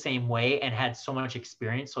felt the same way and had so much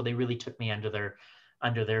experience. So they really took me under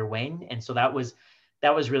their wing. And so that was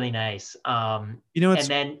really nice. And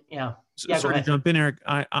then, yeah. Sorry to jump in, Eric.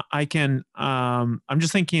 I can, I'm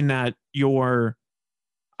just thinking that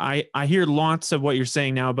I hear lots of what you're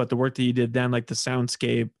saying now about the work that you did then, like the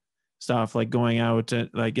soundscape stuff, like going out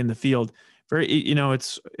like in the field. Very,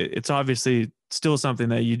 it's obviously still something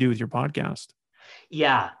that you do with your podcast.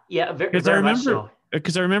 Yeah, very much so.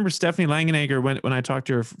 Because I remember Stephanie Langenegger, when I talked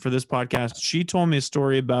to her for this podcast, she told me a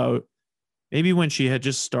story about maybe when she had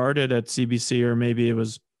just started at CBC, or maybe it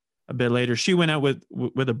was a bit later. She went out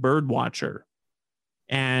with a bird watcher,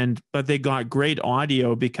 but they got great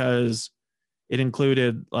audio because it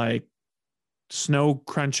included like snow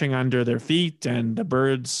crunching under their feet and the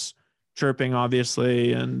birds chirping,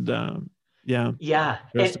 obviously, and yeah.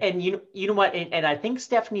 And you know what? And I think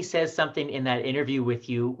Stephanie says something in that interview with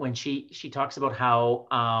you when she talks about how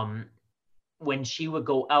when she would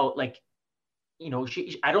go out, like,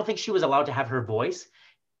 I don't think she was allowed to have her voice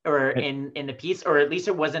or in the piece, or at least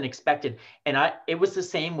it wasn't expected. And it was the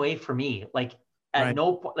same way for me. Like at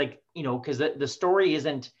no point, like, because the story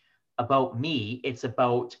isn't about me, it's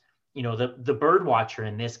about, the bird watcher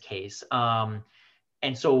in this case. And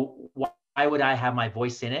so why would I have my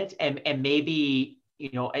voice in it? And maybe,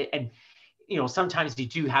 sometimes you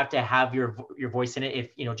do have to have your voice in it,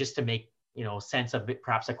 if, just to make, sense of it,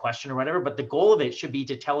 perhaps a question or whatever. But the goal of it should be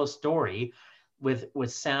to tell a story with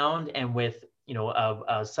sound and with,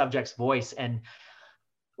 a subject's voice. And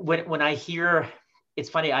when I hear, it's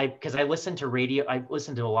funny, because I listen to radio, I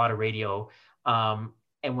listen to a lot of radio.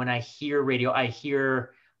 And when I hear radio, I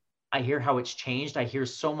hear how it's changed. I hear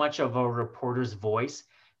so much of a reporter's voice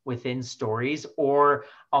within stories, or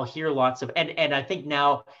I'll hear lots of, and I think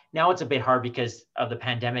now it's a bit hard because of the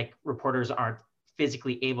pandemic. Reporters aren't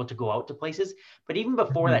physically able to go out to places, but even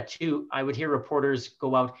before that too, I would hear reporters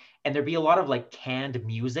go out and there'd be a lot of like canned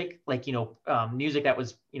music, like, music that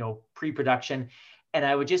was, pre-production. And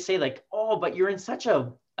I would just say like, oh, but you're in such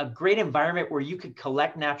a great environment where you could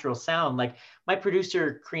collect natural sound. Like my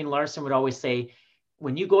producer, Kareen Larson, would always say,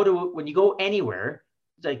 when you go anywhere,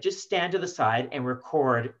 like just stand to the side and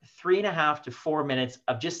record 3.5 to 4 minutes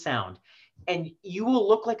of just sound. And you will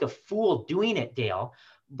look like a fool doing it, Dale.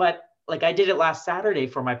 But like I did it last Saturday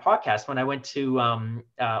for my podcast when I went to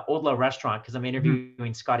Odla Restaurant, because I'm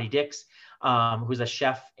interviewing Scotty Dix, who's a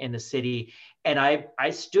chef in the city. And I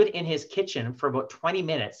stood in his kitchen for about 20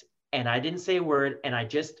 minutes and I didn't say a word. And I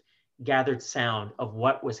just gathered sound of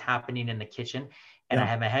what was happening in the kitchen. And I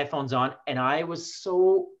had my headphones on, and I was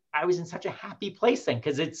in such a happy place then,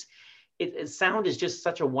 because sound is just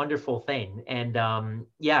such a wonderful thing. And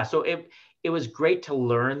so it was great to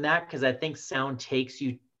learn that, because I think sound takes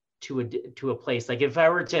you to a place. Like if I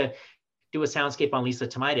were to do a soundscape on Lisa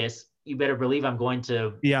Tomaitis, you better believe I'm going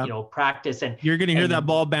to practice, and you're going to hear that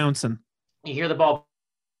ball bouncing. You hear the ball,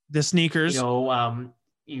 the sneakers.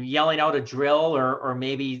 You yelling out a drill, or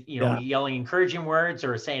maybe yelling encouraging words,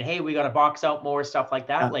 or saying, hey, we got to box out more, stuff like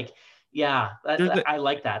that. I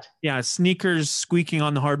like that. Sneakers squeaking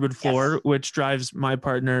on the hardwood floor, which drives my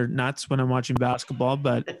partner nuts when I'm watching basketball,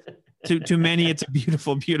 but to many it's a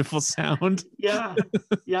beautiful, beautiful sound.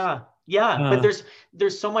 But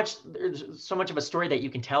there's so much of a story that you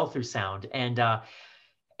can tell through sound, and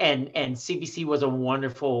CBC was a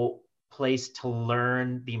wonderful place to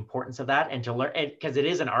learn the importance of that, and to learn, because it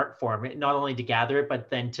is an art form, not only to gather it, but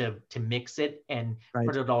then to mix it and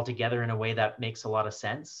put it all together in a way that makes a lot of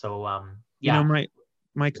sense. So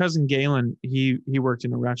my cousin Galen, he worked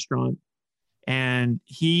in a restaurant, and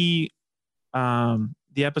the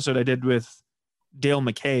episode I did with Dale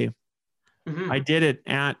McKay, I did it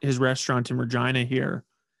at his restaurant in Regina here,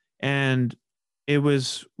 and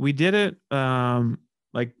we did it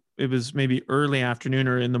like it was maybe early afternoon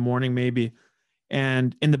or in the morning maybe,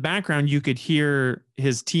 and in the background you could hear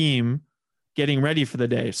his team getting ready for the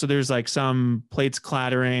day. So there's like some plates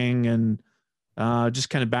clattering and just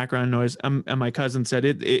kind of background noise. And my cousin said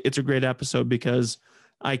it's a great episode because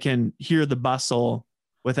I can hear the bustle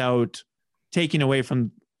without taking away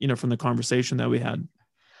from from the conversation that we had.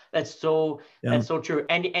 That's so true.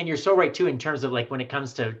 And you're so right too, in terms of like when it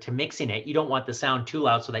comes to mixing it, you don't want the sound too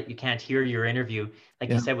loud so that you can't hear your interview, like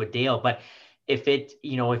you said with Dale. But if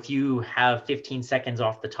if you have 15 seconds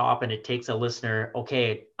off the top and it takes a listener,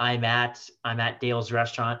 okay, I'm at Dale's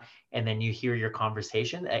restaurant, and then you hear your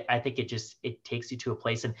conversation, I think it takes you to a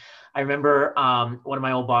place. And I remember one of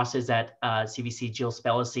my old bosses at CBC, Jill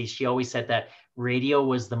Spellacy, she always said that radio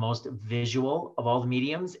was the most visual of all the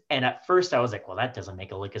mediums. And at first I was like, well, that doesn't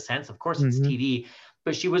make a lick of sense. Of course it's TV.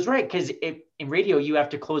 But she was right, because in radio, you have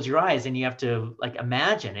to close your eyes and you have to like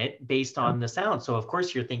imagine it based on the sound. So of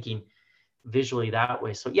course you're thinking visually that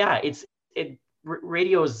way. So yeah,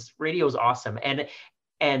 radio's awesome. And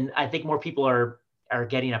I think more people are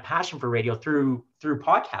getting a passion for radio through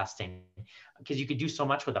podcasting, because you could do so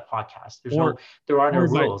much with a podcast. There are no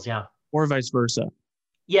rules. Yeah. Or vice versa.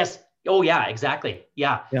 Yes. Oh yeah, exactly.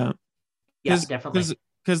 Yeah. Yeah. Yeah, definitely.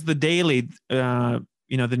 Because the Daily, the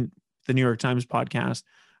New York Times podcast,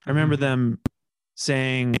 I remember them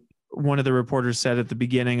saying, one of the reporters said at the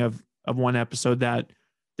beginning of one episode that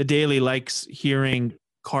the Daily likes hearing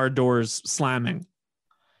car doors slamming,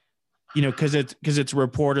 because it's a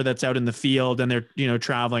reporter that's out in the field and they're,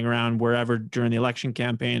 traveling around wherever during the election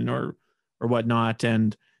campaign or whatnot.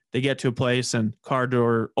 And they get to a place and car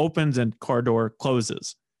door opens and car door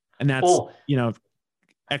closes. And that's,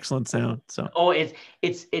 excellent sound. So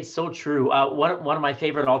it's so true. One of my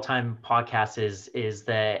favorite all-time podcasts is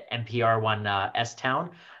the NPR one,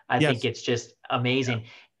 S-Town. I think it's just amazing. Yeah.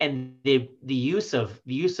 And the use of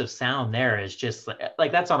sound there is just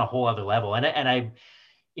like that's on a whole other level. And I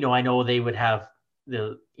know they would have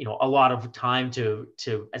a lot of time to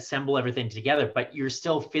assemble everything together, but you're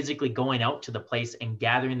still physically going out to the place and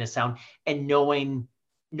gathering the sound and knowing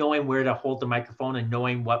where to hold the microphone and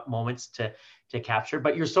knowing what moments to capture.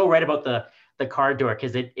 But you're so right about the car door,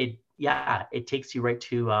 because it takes you right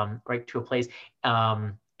to a place.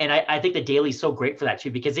 And I think the Daily's so great for that too,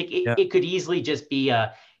 because it could easily just be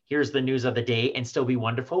here's the news of the day and still be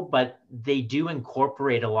wonderful, but they do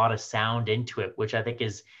incorporate a lot of sound into it, which I think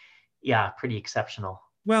is pretty exceptional.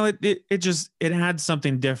 Well, it adds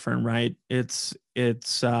something different, right? It's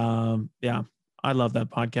I love that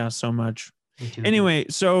podcast so much. Anyway,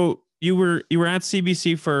 so you were at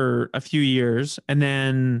CBC for a few years, and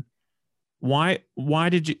then why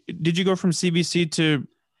did you go from CBC to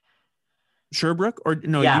Sherbrooke, or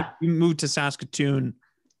no? Yeah. You moved to Saskatoon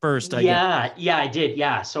first. I did.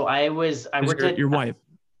 Yeah, so I worked at your wife.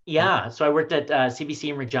 Yeah, so I worked at CBC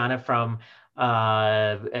in Regina from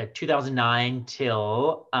 2009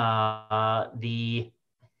 till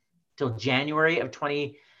January of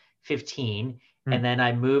 2015. And then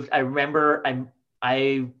I moved. I remember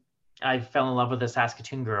I fell in love with a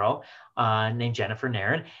Saskatoon girl named Jennifer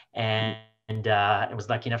Nairn, and I was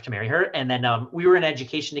lucky enough to marry her. And then we were in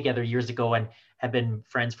education together years ago and have been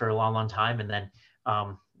friends for a long, long time. And then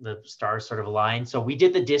the stars sort of aligned. So we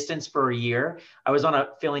did the distance for a year. I was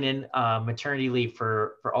filling in maternity leave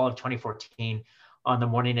for all of 2014 on the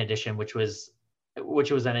morning edition, which was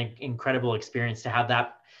an incredible experience to have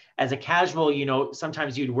that as a casual.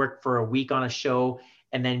 Sometimes you'd work for a week on a show,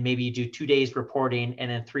 and then maybe you do 2 days reporting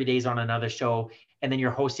and then 3 days on another show. And then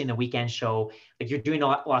you're hosting the weekend show. Like, you're doing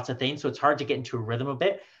lots of things. So it's hard to get into a rhythm a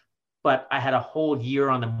bit, but I had a whole year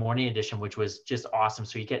on the morning edition, which was just awesome.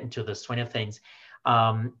 So you get into the swing of things.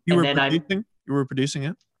 You were producing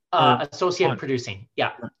it? Associate producing.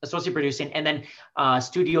 Yeah. Associate producing. And then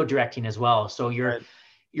studio directing as well. So you're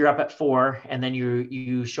up at 4, and then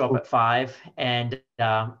you show up at 5, and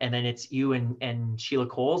then it's you and Sheila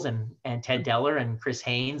Coles and Ted Deller and Chris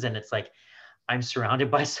Haynes, and it's like I'm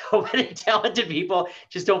surrounded by so many talented people.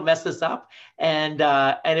 Just don't mess this up. And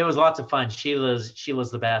it was lots of fun. Sheila's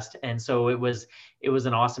the best, and so it was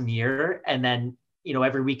an awesome year. And then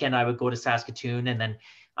every weekend I would go to Saskatoon, and then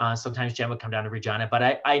sometimes Jen would come down to Regina.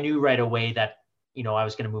 But I knew right away that I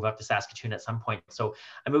was going to move up to Saskatoon at some point. So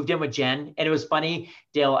I moved in with Jen, and it was funny,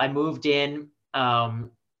 Dale, I moved in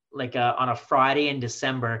on a Friday in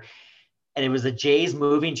December. and it was a Jay's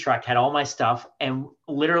moving truck, had all my stuff. And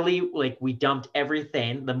literally, like, we dumped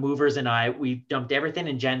everything, the movers and we dumped everything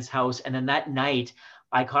in Jen's house. And then that night,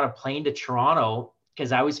 I caught a plane to Toronto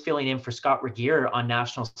because I was filling in for Scott Regier on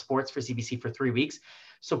national sports for CBC for 3 weeks.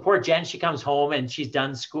 So poor Jen, she comes home and she's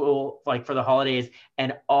done school like for the holidays,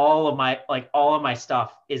 and all of my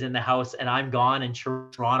stuff is in the house, and I'm gone in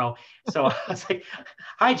Toronto. So I was like,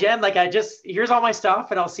 "Hi Jen, like here's all my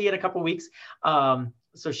stuff, and I'll see you in a couple of weeks."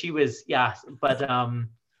 So she was, yeah, but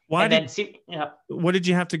what did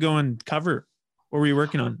you have to go and cover? What were you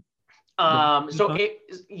working on?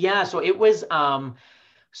 It was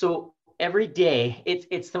so every day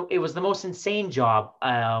it was the most insane job.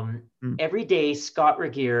 Every day Scott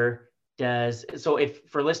Regier does. So if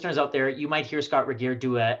for listeners out there, you might hear Scott Regier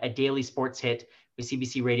do a daily sports hit with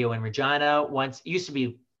CBC Radio in Regina once. It used to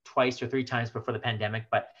be twice or three times before the pandemic,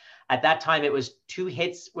 but at that time it was 2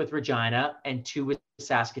 hits with Regina and 2 with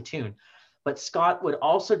Saskatoon. But Scott would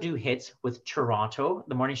also do hits with Toronto,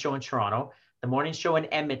 the morning show in Toronto, the morning show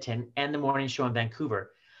in Edmonton, and the morning show in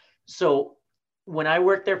Vancouver. So when I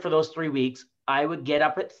worked there for those 3 weeks, I would get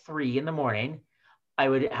up at 3 in the morning. I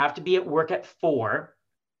would have to be at work at 4.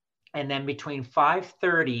 And then between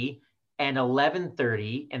 5:30 and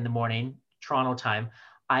 11:30 in the morning, Toronto time,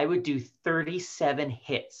 I would do 37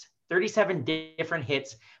 hits, 37 different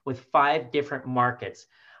hits with 5 different markets.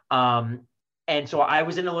 And so I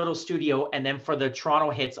was in a little studio, and then for the Toronto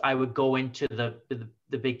hits, I would go into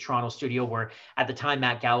the big Toronto studio where at the time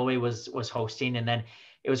Matt Galloway was hosting, and then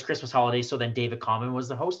it was Christmas holiday, so then David Common was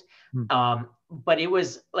the host. But it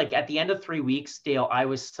was like at the end of 3 weeks, Dale, I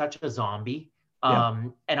was such a zombie.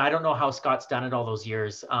 And I don't know how Scott's done it all those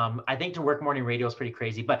years. I think to work morning radio is pretty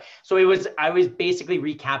crazy. But so I was basically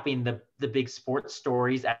recapping the big sports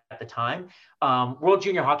stories at the time. World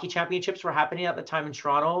Junior Hockey Championships were happening at the time in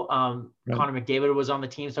Toronto. Connor McDavid was on the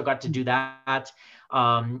team, so I got to do that.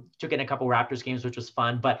 Took in a couple Raptors games, which was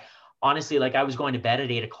fun. But honestly, like, I was going to bed at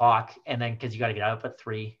 8 o'clock, and then because you got to get up at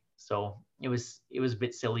 3, so it was a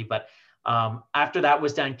bit silly. But after that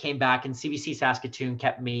was done, came back, and CBC Saskatoon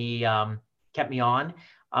kept me on.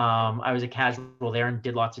 I was a casual there and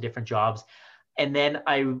did lots of different jobs. And then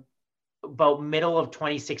about middle of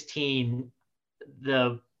 2016,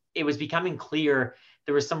 it was becoming clear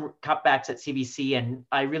there was some cutbacks at CBC, and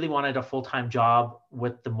I really wanted a full-time job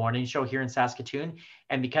with the morning show here in Saskatoon.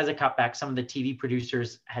 And because of cutbacks, some of the TV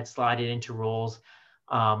producers had slided into roles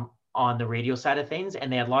on the radio side of things,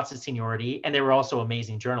 and they had lots of seniority, and they were also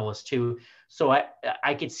amazing journalists too. So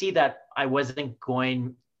I could see that I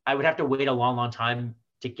would have to wait a long, long time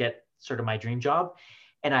to get sort of my dream job.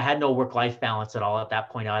 And I had no work-life balance at all at that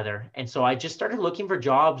point either. And so I just started looking for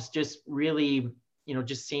jobs, just really,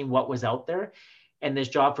 just seeing what was out there. And this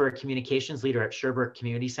job for a communications leader at Sherbrooke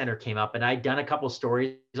Community Center came up. And I'd done a couple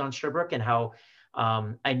stories on Sherbrooke and how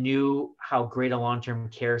I knew how great a long-term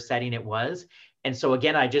care setting it was. And so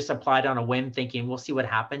again, I just applied on a whim thinking, we'll see what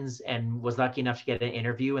happens, and was lucky enough to get an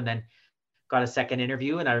interview, and then got a second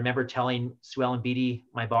interview. And I remember telling Sue Ellen Beatty,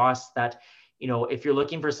 my boss, that, if you're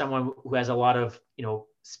looking for someone who has a lot of,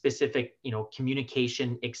 specific,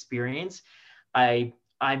 communication experience,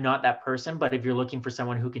 I'm not that person. But if you're looking for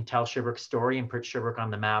someone who can tell Sherbrooke's story and put Sherbrooke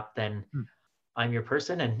on the map, then I'm your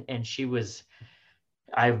person. And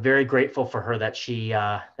I'm very grateful for her that she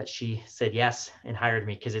said yes and hired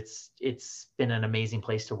me, because it's been an amazing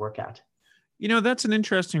place to work at. That's an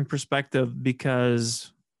interesting perspective,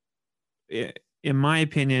 because in my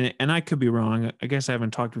opinion, and I could be wrong, I guess I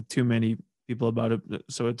haven't talked with too many people about it,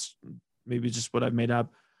 so it's maybe just what I've made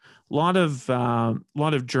up. A lot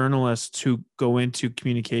of journalists who go into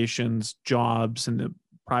communications jobs in the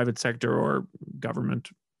private sector or government,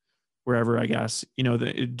 wherever, I guess,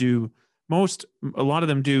 a lot of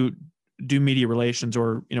them do media relations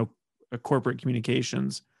or, corporate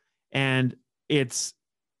communications. And it's,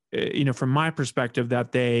 from my perspective,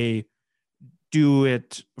 that they do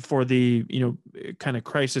it for the, kind of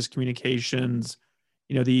crisis communications,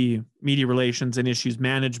 the media relations and issues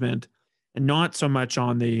management, and not so much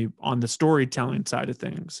on the storytelling side of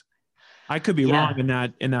things. I could be wrong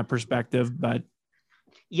in that perspective, but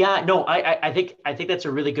yeah, no, I think that's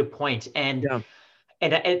a really good point. And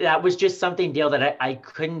that was just something, Dale, that I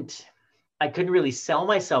couldn't really sell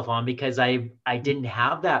myself on, because I didn't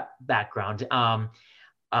have that background.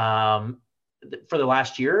 For the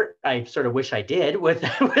last year, I sort of wish I did with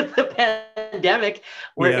the pandemic,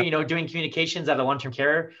 where, doing communications at a long-term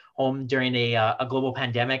care home during a global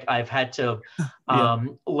pandemic, I've had to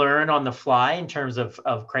learn on the fly in terms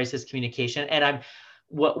of crisis communication. And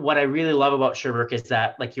what I really love about Sherbrooke is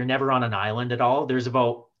that, like, you're never on an island at all. There's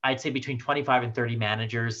about, I'd say, between 25 and 30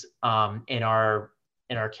 managers in our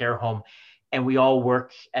in our care home, and we all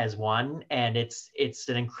work as one, and it's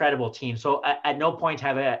an incredible team. So at no point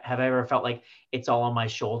have I ever felt like it's all on my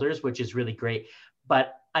shoulders, which is really great.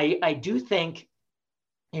 But I do think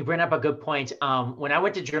you bring up a good point. When I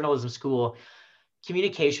went to journalism school,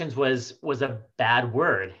 communications was a bad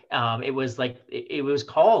word. It was like it was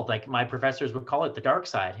called, like my professors would call it, the dark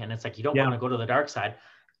side, and it's like you don't Yeah. want to go to the dark side.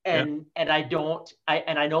 Yeah. And I know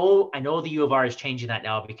the U of R is changing that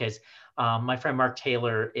now, because my friend Mark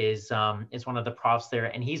Taylor is one of the profs there,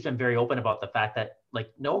 and he's been very open about the fact that,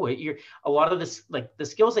 like, no, you're a lot of this, like the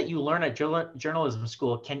skills that you learn at journalism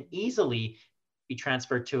school can easily be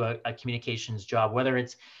transferred to a communications job, whether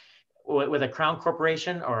it's with a Crown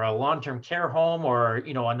Corporation or a long-term care home, or,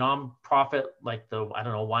 you know, a nonprofit like the, I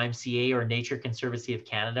don't know, YMCA or Nature Conservancy of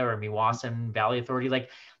Canada or Meewasin Valley Authority. Like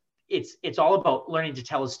it's all about learning to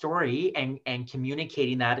tell a story and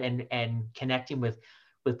communicating that and connecting with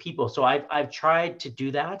people. So I've tried to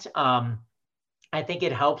do that. I think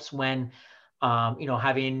it helps when you know,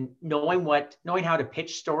 knowing how to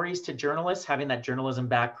pitch stories to journalists, having that journalism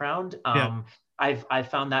background. I've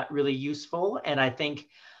found that really useful, and I think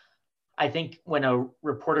when a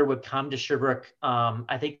reporter would come to Sherbrooke,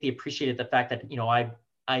 I think they appreciated the fact that, you know,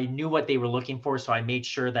 I knew what they were looking for. So I made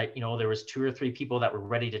sure that, you know, there was 2 or 3 people that were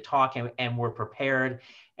ready to talk and were prepared.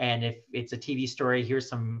 And if it's a TV story, here's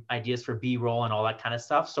some ideas for B-roll and all that kind of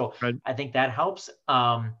stuff. So Right. I think that helps.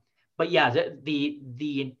 But yeah,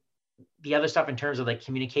 the other stuff in terms of like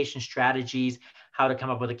communication strategies, how to come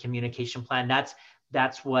up with a communication plan,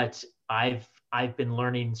 that's what I've been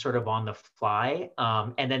learning sort of on the fly.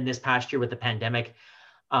 And then this past year with the pandemic,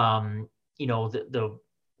 you know,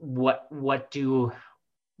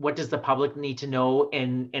 what does the public need to know?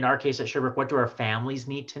 In our case at Sherbrooke, what do our families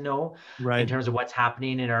need to know in Right. terms of what's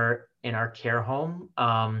happening in our care home?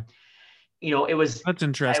 You know, That's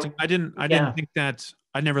interesting. I didn't think that.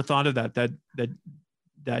 I never thought of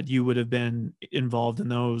that you would have been involved in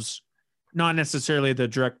those, not necessarily the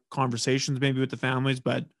direct conversations maybe with the families,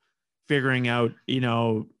 but figuring out, you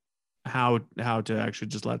know, how to actually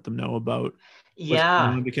just let them know about what's going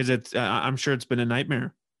on, because it's I'm sure it's been a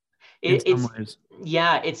nightmare in some ways.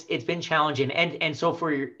 It's been challenging. And so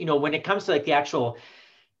for, you know, when it comes to like the actual,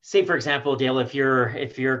 say for example, Dale, if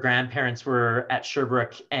your grandparents were at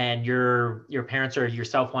Sherbrooke and your parents or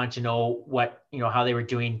yourself wanted to know what, you know, how they were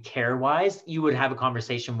doing care wise, you would have a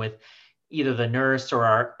conversation with either the nurse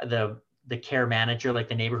or the care manager, like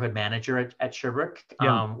the neighborhood manager at Sherbrooke,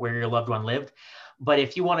 where your loved one lived. But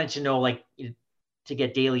if you wanted to know, like, to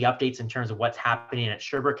get daily updates in terms of what's happening at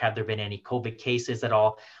Sherbrooke, have there been any COVID cases at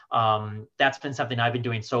all? That's been something I've been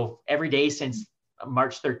doing. So every day since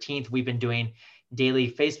March 13th, we've been doing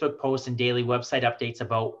daily Facebook posts and daily website updates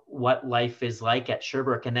about what life is like at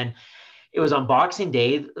Sherbrooke. And then it was on Boxing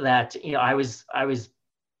Day that, you know, I was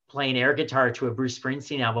playing air guitar to a Bruce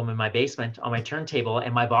Springsteen album in my basement on my turntable.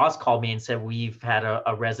 And my boss called me and said, we've had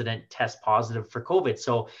a resident test positive for COVID.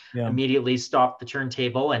 So immediately stopped the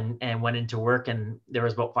turntable and went into work. And there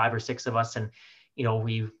was about 5 or 6 of us. And, you know,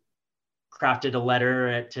 we crafted a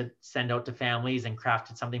letter to send out to families and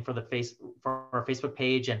crafted something for our Facebook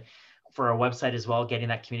page and for our website as well, getting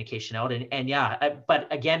that communication out. But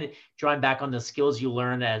again, drawing back on the skills you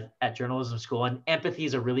learn at journalism school, and empathy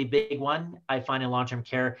is a really big one. I find in long-term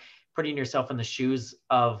care, putting yourself in the shoes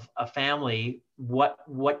of a family,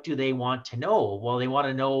 what do they want to know? Well, they want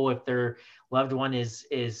to know if their loved one is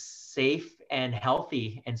safe and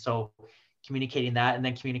healthy. And so communicating that, and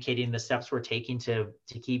then communicating the steps we're taking to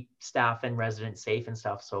keep staff and residents safe and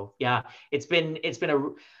stuff. So yeah, it's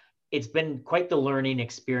been quite the learning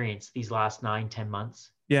experience these last 9-10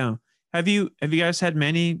 months. Yeah. Have you guys had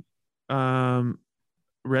many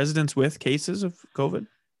residents with cases of COVID?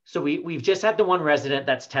 So we've just had the one resident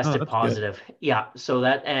that's tested positive. Good. Yeah. So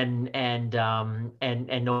that and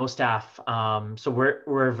no staff. So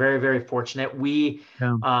we're very, very fortunate.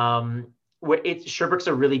 Sherbrooke's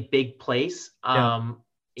a really big place. So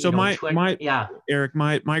Eric,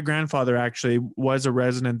 my grandfather actually was a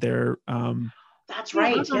resident there. That's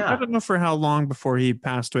right. I don't know for how long before he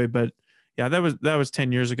passed away, but yeah, that was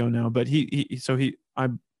 10 years ago now. But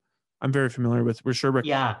I'm very familiar with Sherbrooke.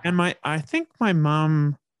 Yeah. And I think my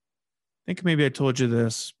mom, I think maybe I told you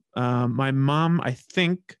this. My mom, I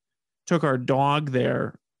think, took our dog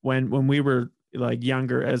there when we were like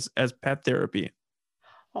younger as pet therapy.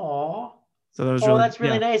 Oh. So that was that's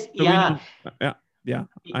really nice. So yeah. I know. Yeah.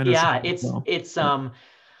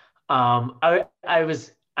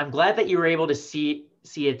 I'm glad that you were able to see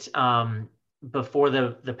it before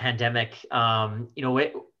the pandemic. You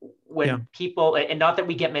know, when people, and not that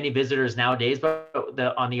we get many visitors nowadays, but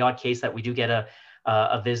on the odd case that we do get a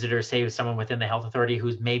a visitor, say someone within the health authority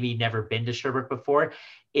who's maybe never been to Sherbrooke before,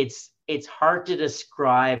 it's hard to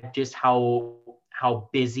describe just how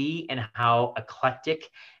busy and how eclectic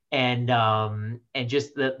and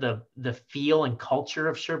just the feel and culture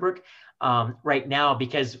of Sherbrooke right now,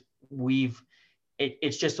 because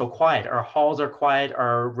it's just so quiet. Our halls are quiet.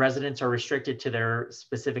 Our residents are restricted to their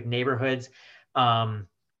specific neighborhoods.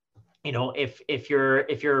 If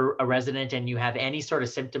you're a resident and you have any sort of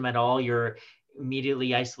symptom at all, you're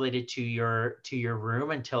immediately isolated to your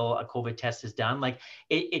room until a COVID test is done. Like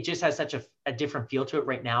it just has such a different feel to it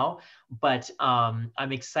right now. But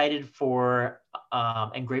I'm excited for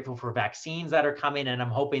and grateful for vaccines that are coming, and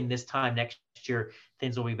I'm hoping this time next year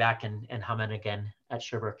things will be back and humming again at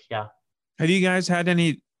Sherbrooke. Yeah. Have you guys had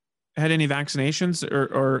any vaccinations,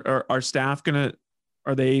 or are staff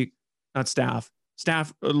are they not staff?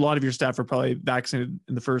 Staff, a lot of your staff are probably vaccinated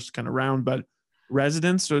in the first kind of round, but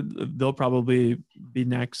residents, they'll probably be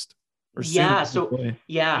next or soon.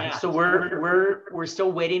 Yeah. So we're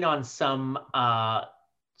still waiting on some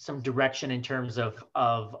direction in terms of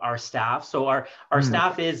our staff. So our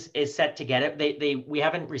staff is set to get it. We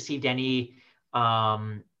haven't received any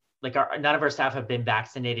none of our staff have been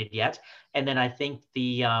vaccinated yet. And then I think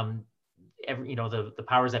the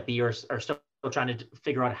powers that be are still trying to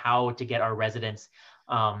figure out how to get our residents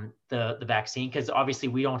the vaccine, because obviously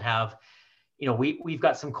we don't have, we've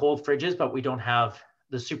got some cold fridges, but we don't have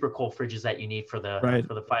the super cold fridges that you need for the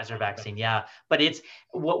Pfizer vaccine. Yeah, but it's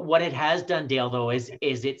what it has done, Dale, though, is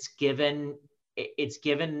it's given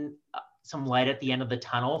some light at the end of the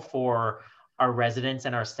tunnel for our residents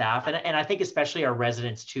and our staff, and I think especially our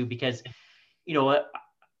residents too, because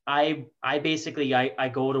I basically I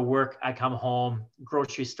go to work, I come home,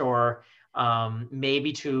 grocery store,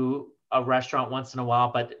 maybe to a restaurant once in a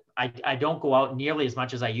while, but I don't go out nearly as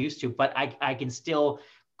much as I used to. But I can still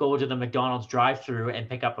go to the McDonald's drive-through and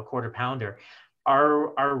pick up a quarter pounder.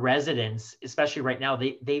 Our residents, especially right now,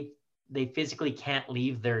 they physically can't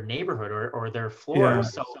leave their neighborhood or their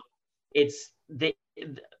floors. Yeah. So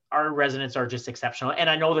our residents are just exceptional. And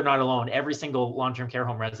I know they're not alone. Every single long-term care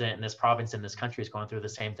home resident in this province, in this country, is going through the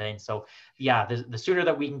same thing. So yeah, the sooner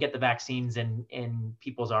that we can get the vaccines in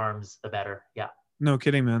people's arms, the better. Yeah. No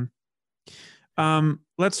kidding, man.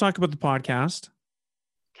 Let's talk about the podcast.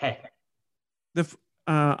 Okay.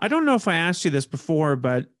 I don't know if I asked you this before,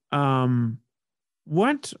 but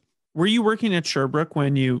what were you working at Sherbrooke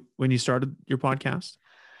when you started your podcast?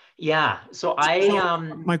 Yeah. So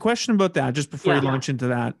my question about that, just before you launch into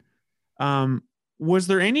that, was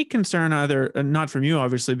there any concern, either not from you,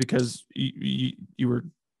 obviously, because you were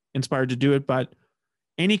inspired to do it, but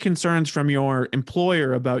any concerns from your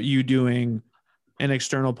employer about you doing an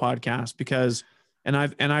external podcast? Because, and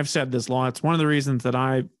I've said this lots, one of the reasons that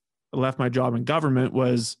I left my job in government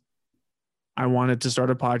was I wanted to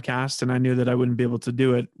start a podcast, and I knew that I wouldn't be able to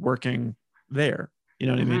do it working there. You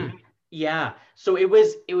know what I mean? Yeah. So it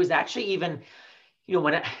was actually even,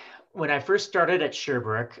 when I first started at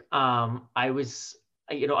Sherbrooke, I was,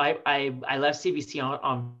 I left CBC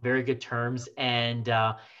on very good terms, and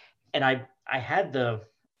I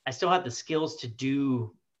still had the skills to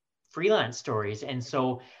do freelance stories. And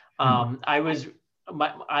so I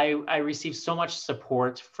received so much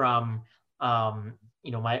support from,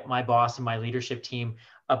 my boss and my leadership team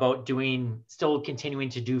about still continuing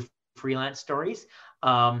to do freelance stories.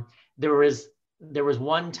 There was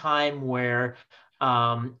one time where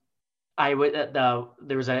there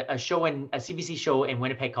was a show a CBC show in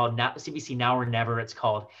Winnipeg called CBC Now or Never, it's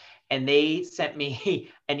called. And they sent me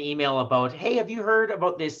an email about, hey, have you heard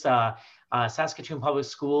about this Saskatoon Public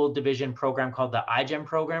School Division program called the iGEM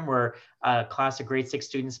program, where a class of grade 6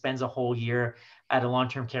 students spends a whole year at a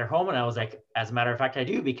long-term care home? And I was like, as a matter of fact, I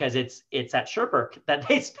do, because it's at Sherbrooke that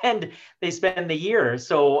they spend the year.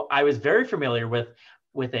 So I was very familiar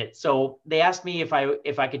with it. So they asked me if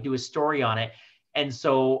I could do a story on it. And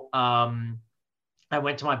so I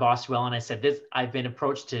went to my boss, Joelle, and I said, I've been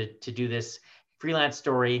approached to do this freelance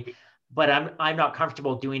story, but I'm not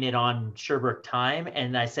comfortable doing it on Sherbrooke time.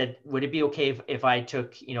 And I said, would it be okay if I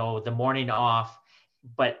took, the morning off,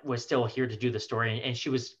 but was still here to do the story? And she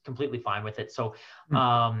was completely fine with it. So,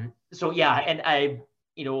 so yeah. And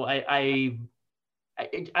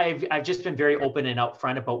I've just been very open and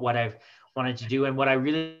upfront about what I've wanted to do. And what I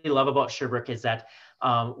really love about Sherbrooke is that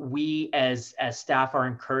we as staff are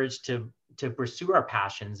encouraged to pursue our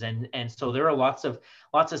passions. And so there are lots of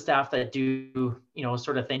staff that do,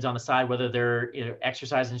 sort of things on the side, whether they're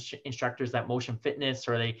exercise instructors that motion fitness,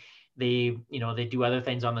 or they do other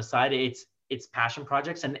things on the side. It's passion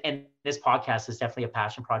projects. And this podcast is definitely a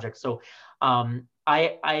passion project. So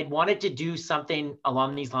I wanted to do something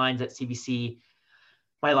along these lines at CBC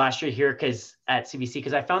my last year here because at CBC,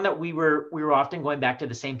 because I found that we were often going back to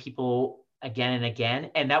the same people again and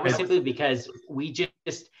again, and that was simply because we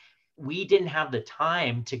didn't have the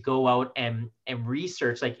time to go out and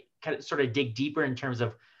research, like kind of sort of dig deeper in terms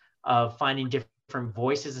of finding different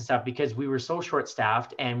voices and stuff, because we were so short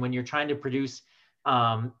staffed. And when you're trying to produce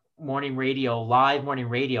morning radio, live morning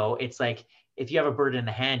radio, it's like if you have a bird in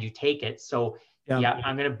the hand, you take it. So yeah,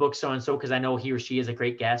 I'm going to book so and so because I know he or she is a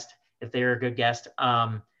great guest if they're a good guest.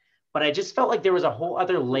 But I just felt like there was a whole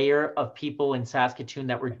other layer of people in Saskatoon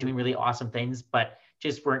that were doing really awesome things, but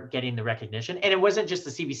just weren't getting the recognition. And it wasn't just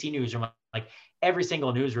the CBC newsroom. Like every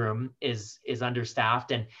single newsroom is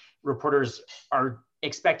understaffed, and reporters are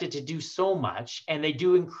expected to do so much, and they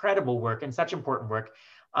do incredible work and such important work.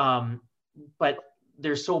 But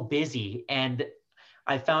they're so busy. And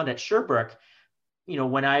I found at Sherbrooke,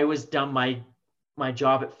 when I was done my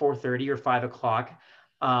job at 4:30 or 5 o'clock,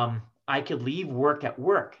 I could leave work at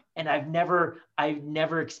work. And I've never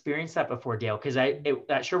experienced that before, Dale, because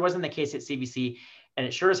that sure wasn't the case at CBC. And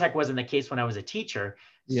it sure as heck wasn't the case when I was a teacher.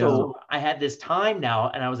 Yeah. So I had this time now,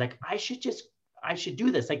 and I was like, I should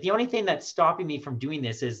do this. Like the only thing that's stopping me from doing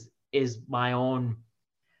this is my own,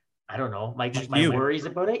 I don't know, like my worries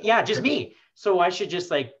about it. Yeah, just me. So I should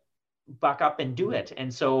just like buck up and do it.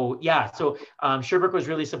 And so, yeah, so Sherbrooke was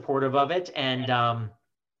really supportive of it. And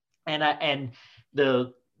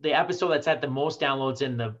the episode that's had the most downloads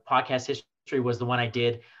in the podcast history was the one I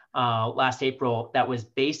did last April that was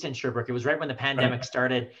based in Sherbrooke. It was right when the pandemic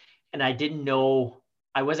started, and I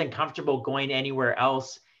wasn't comfortable going anywhere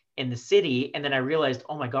else in the city. And then I realized,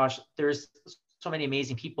 oh my gosh, there's so many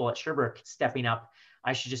amazing people at Sherbrooke stepping up.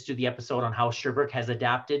 I should just do the episode on how Sherbrooke has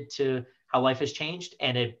adapted to how life has changed.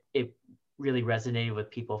 And it really resonated with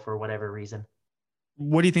people for whatever reason.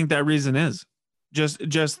 What do you think that reason is? Just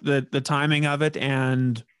the timing of it,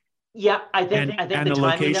 and yeah, I think the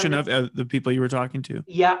location of the people you were talking to.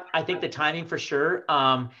 Yeah, I think the timing for sure.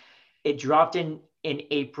 It dropped in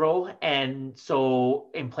April, and so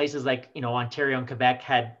in places like Ontario and Quebec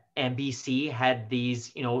and BC had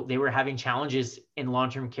these, they were having challenges in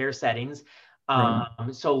long-term care settings. Right.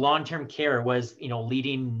 So long-term care was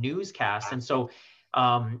leading newscasts, and so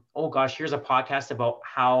oh gosh, here's a podcast about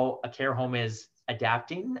how a care home is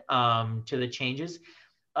adapting to the changes.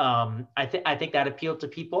 I think that appealed to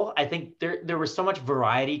people. I think there was so much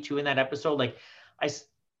variety too in that episode. Like I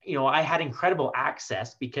had incredible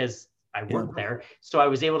access because I worked there. So I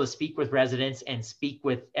was able to speak with residents and speak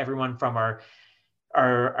with everyone from our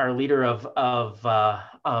leader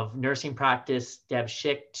of nursing practice, Deb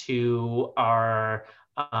Schick, to our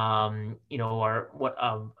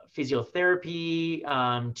physiotherapy,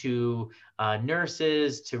 to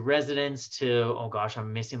nurses, to residents, to, oh gosh,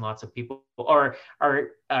 I'm missing lots of people, or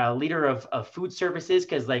our leader of food services,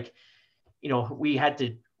 because we had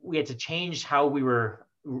to change how we were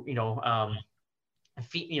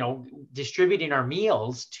distributing our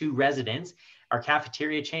meals to residents. Our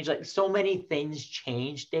cafeteria changed, like so many things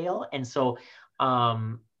changed, Dale. And so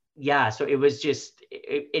so it was just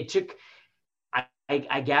it took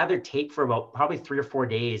I gathered tape for about probably 3 or 4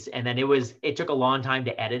 days, and then it took a long time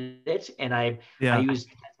to edit it. And I used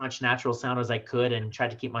as much natural sound as I could and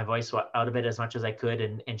tried to keep my voice out of it as much as I could,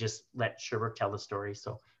 and just let Sherbrooke tell the story.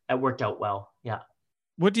 So that worked out well. Yeah.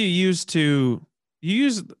 What do you use you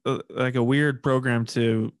use like a weird program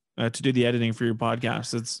to do the editing for your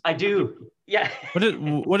podcast? I do. Yeah.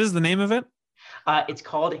 What is the name of it? It's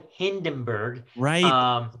called Hindenburg.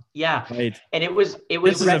 Right. Yeah. Right. And it was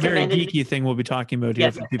this is a very geeky thing we'll be talking about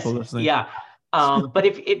here for people listening. Yeah. But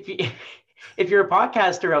if you're a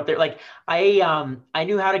podcaster out there, like I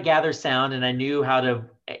knew how to gather sound, and I knew how to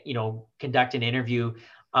conduct an interview.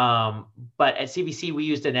 But at CBC we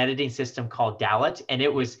used an editing system called Dalet, and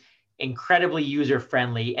it was incredibly user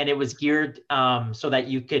friendly, and it was geared so that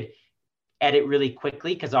you could edit really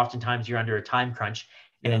quickly, because oftentimes you're under a time crunch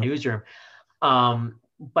in a newsroom.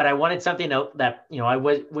 But I wanted something that I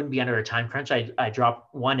wouldn't be under a time crunch. I drop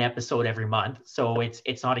one episode every month, so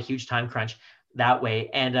it's not a huge time crunch that way.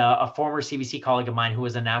 And a former CBC colleague of mine who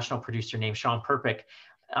was a national producer named Sean Perpick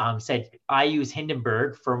said, I use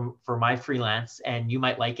Hindenburg for my freelance, and you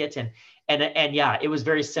might like it. And yeah, it was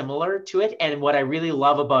very similar to it. And what I really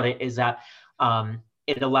love about it is that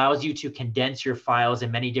it allows you to condense your files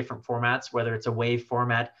in many different formats, whether it's a WAV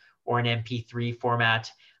format or an MP3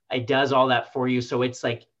 format. It does all that for you. So it's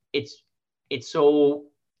like, I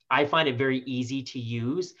find it very easy to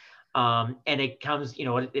use. And it comes,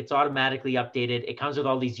 it's automatically updated. It comes with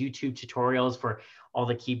all these YouTube tutorials for all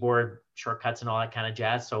the keyboard shortcuts and all that kind of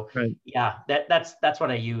jazz. So yeah, that's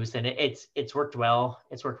what I use. And it's worked well.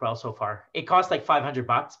 It's worked well so far. It costs like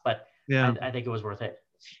 $500, but Yeah. I think it was worth it.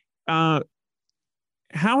 How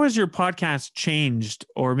has your podcast changed,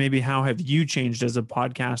 or maybe how have you changed as a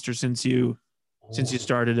podcaster since you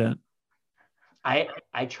started it?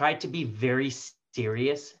 I tried to be very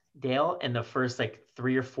serious, Dale, in the first like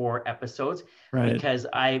 3 or 4 episodes, Right.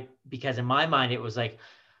 because in my mind it was like,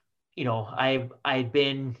 I've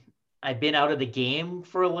been out of the game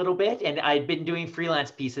for a little bit, and I'd been doing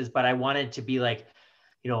freelance pieces, but I wanted to be like,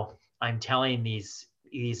 I'm telling these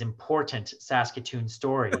important Saskatoon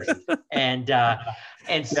stories. And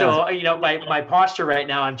so, my posture right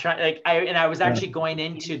now, I'm trying, like, I was actually going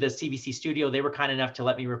into the CBC studio. They were kind enough to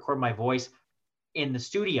let me record my voice in the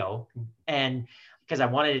studio, and because I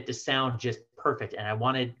wanted it to sound just perfect, and I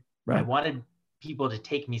wanted people to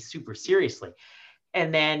take me super seriously.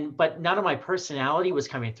 And then, but none of my personality was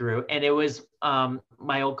coming through. And it was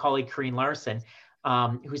my old colleague, Corrine Larson,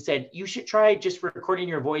 who said, you should try just recording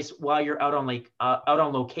your voice while you're out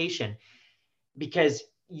on location, because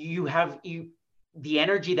the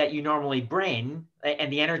energy that you normally bring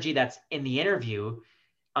and the energy that's in the interview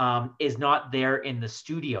is not there in the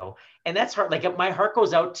studio. And that's hard. Like, my heart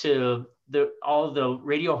goes out to all the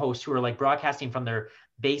radio hosts who are like broadcasting from their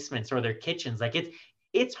basements or their kitchens. Like,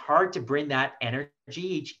 it's hard to bring that energy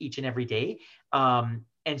each and every day. And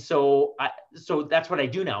so that's what I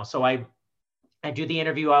do now. So I do the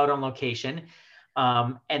interview out on location.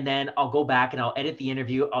 And then I'll go back and I'll edit the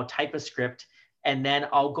interview. I'll type a script, and then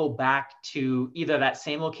I'll go back to either that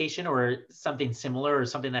same location or something similar, or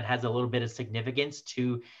something that has a little bit of significance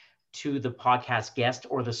to the podcast guest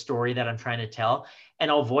or the story that I'm trying to tell, and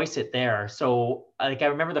I'll voice it there. So, like, I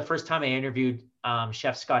remember the first time I interviewed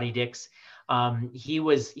Chef Scotty Dix. He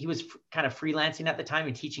was kind of freelancing at the time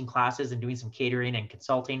and teaching classes and doing some catering and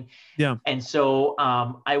consulting. Yeah. And so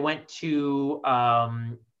I went to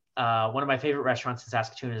one of my favorite restaurants in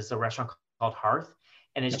Saskatoon. Is a restaurant called Hearth,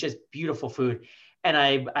 and it's just beautiful food.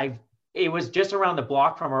 And it was just around the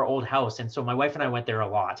block from our old house. And so my wife and I went there a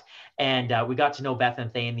lot, and we got to know Beth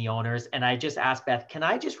and Thane, the owners. And I just asked Beth, can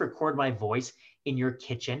I just record my voice in your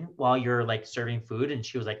kitchen while you're like serving food? And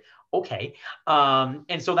she was like, okay.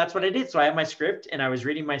 And so that's what I did. So I had my script, and I was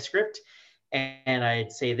reading my script, and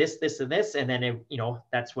I'd say this, this, and this. And then,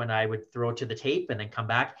 that's when I would throw it to the tape and then come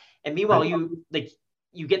back. And meanwhile,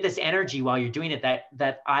 you get this energy while you're doing it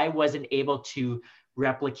that I wasn't able to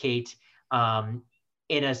replicate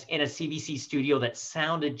in a CBC studio that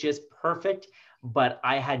sounded just perfect, but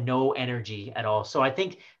I had no energy at all. So I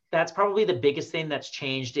think that's probably the biggest thing that's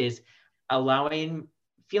changed, is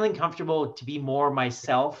feeling comfortable to be more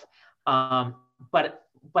myself. But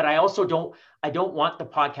I also don't want the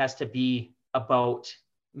podcast to be about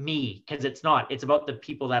me, because it's not. It's about the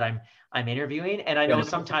people that I'm interviewing. And I know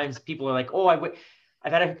sometimes people are like, oh,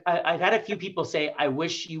 I've had a few people say, I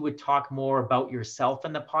wish you would talk more about yourself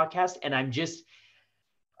in the podcast. And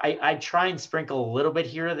I try and sprinkle a little bit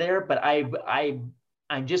here or there, but I'm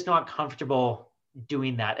just not comfortable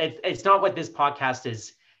doing that. It's not what this podcast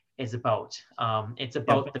is about. It's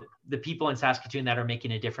about the people in Saskatoon that are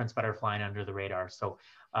making a difference but are flying under the radar. So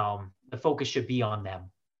the focus should be on them.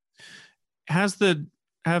 Have the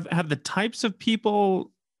types of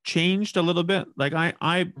people changed a little bit? Like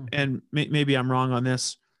and maybe I'm wrong on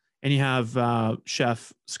this, and you have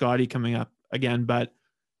Chef Scotty coming up again, but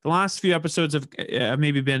the last few episodes have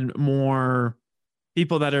maybe been more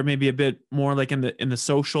people that are maybe a bit more like in the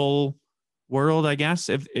social world, I guess,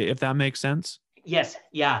 if that makes sense. Yes.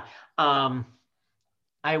 Yeah. I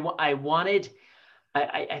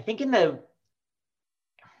think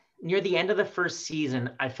near the end of the first season,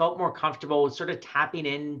 I felt more comfortable with sort of tapping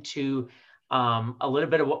into a little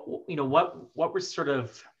bit of what was sort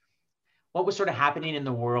of happening in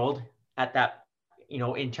the world at that,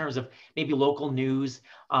 in terms of maybe local news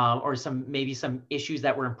or some issues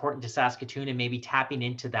that were important to Saskatoon, and maybe tapping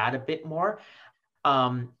into that a bit more.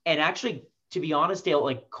 And actually, to be honest, Dale,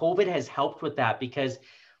 like, COVID has helped with that, because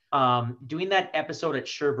doing that episode at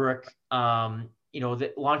Sherbrooke,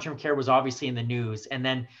 the long-term care was obviously in the news. And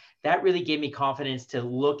then that really gave me confidence to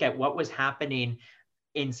look at what was happening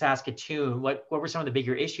in Saskatoon, what were some of the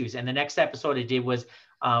bigger issues. And the next episode I did was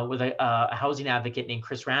with a housing advocate named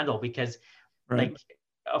Chris Randall, because like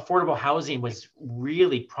affordable housing was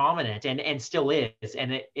really prominent and still is,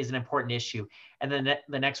 and it is an important issue. And then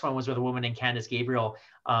the next one was with a woman named Candace Gabriel,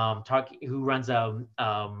 who runs a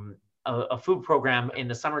food program in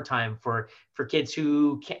the summertime for kids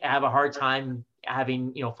who have a hard time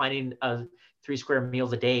finding 3 square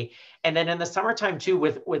meals a day. And then in the summertime too,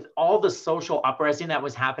 with all the social uprising that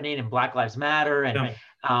was happening in Black Lives Matter, and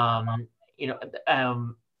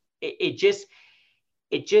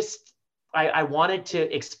I wanted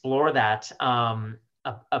to explore that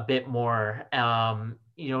a bit more.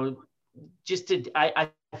 Just to I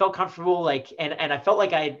felt comfortable, like, and I felt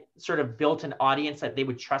like I sort of built an audience that they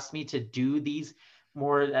would trust me to do these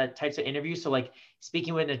more types of interviews. So like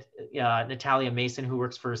speaking with Natalia Mason, who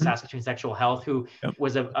works for Saskatoon Sexual Health, who Yep.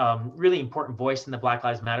 was a really important voice in the Black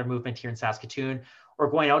Lives Matter movement here in Saskatoon, or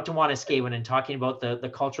going out to Wanuskewin and talking about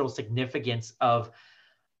the cultural significance of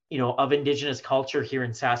Indigenous culture here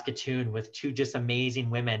in Saskatoon with two just amazing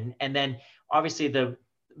women. And then obviously the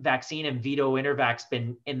vaccine and veto Intervac's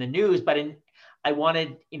been in the news, but I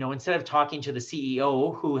wanted, instead of talking to the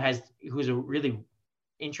CEO who's a really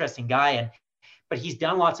interesting guy, but he's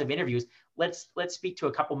done lots of interviews, let's speak to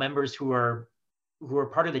a couple members who are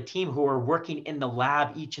part of the team, who are working in the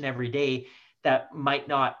lab each and every day, that might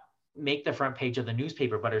not make the front page of the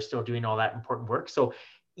newspaper, but are still doing all that important work. So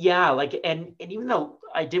yeah, like, and even though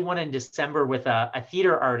I did one in December with a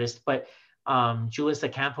theater artist, but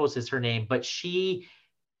Julissa Campos is her name, but she's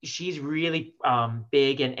really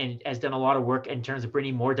big and has done a lot of work in terms of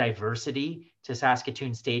bringing more diversity to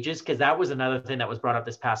Saskatoon stages, because that was another thing that was brought up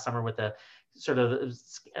this past summer with the sort of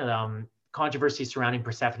controversy surrounding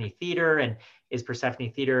Persephone Theater, and is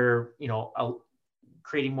Persephone Theater,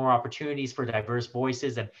 creating more opportunities for diverse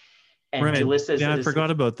voices, and Right. Julissa, I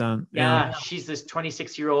forgot about that. Yeah, she's this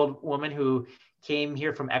 26-year-old woman who came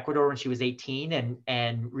here from Ecuador when she was 18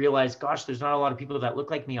 and realized, gosh, there's not a lot of people that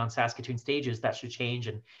look like me on Saskatoon stages. That should change.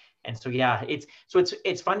 And so yeah,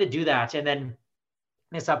 it's fun to do that. And then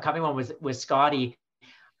this upcoming one with Scotty,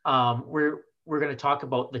 we're going to talk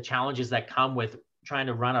about the challenges that come with trying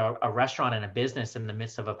to run a restaurant and a business in the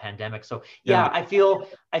midst of a pandemic. So yeah, I feel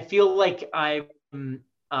like and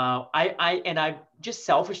I just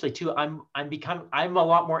selfishly too, I'm a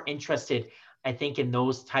lot more interested, I think, in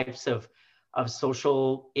those types of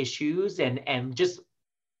social issues, and just,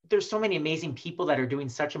 there's so many amazing people that are doing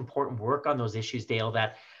such important work on those issues, Dale,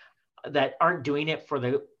 that aren't doing it for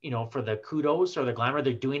the, for the kudos or the glamour.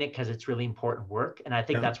 They're doing it because it's really important work. And I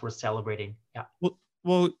think that's worth celebrating. Yeah.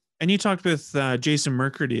 Well, and you talked with Jason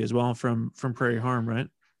McCurdy as well from Prairie Harm, right?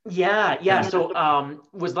 Yeah. So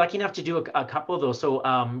was lucky enough to do a couple of those. So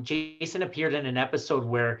Jason appeared in an episode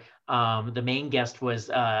where the main guest was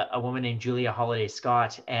a woman named Julia Holiday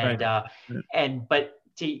Scott, and but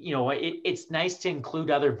to, it's nice to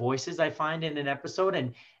include other voices, I find, in an episode,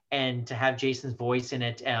 and to have Jason's voice in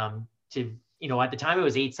it. To, at the time it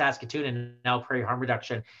was 8 Saskatoon, and now Prairie Harm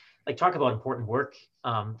Reduction. Like, talk about important work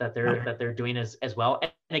that they're doing as well.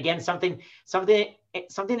 And again, something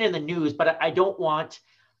in the news, but I don't want.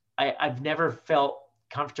 I've never felt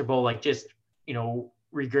comfortable, like, just,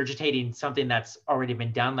 regurgitating something that's already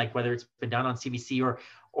been done, like whether it's been done on CBC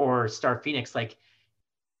or Star Phoenix. Like,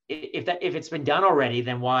 if it's been done already,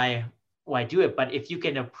 then why do it? But if you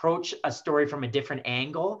can approach a story from a different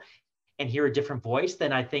angle and hear a different voice,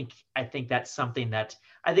 then I think that's something that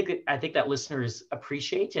I think that listeners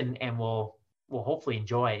appreciate and will hopefully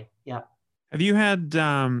enjoy. Yeah. Have you had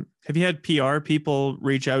PR people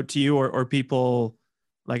reach out to you, or people,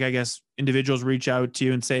 like, I guess, individuals reach out to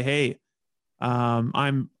you and say, hey,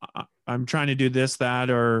 I'm trying to do this,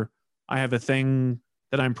 that, or I have a thing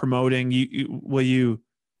that I'm promoting. Will you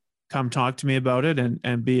come talk to me about it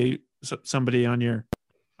and be somebody on your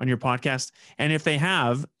podcast? And if they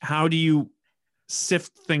have, how do you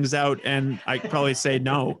sift things out? And I probably say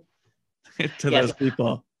no to those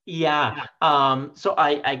people. Yeah. So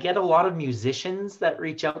I get a lot of musicians that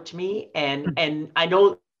reach out to me, and I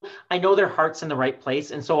know their heart's in the right place.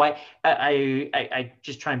 And so I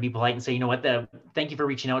just try and be polite and say, thank you for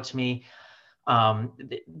reaching out to me.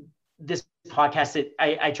 This podcast,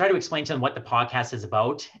 I try to explain to them what the podcast is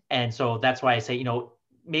about. And so that's why I say,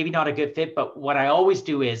 maybe not a good fit, but what I always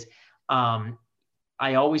do is,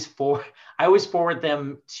 I always forward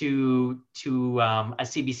them to a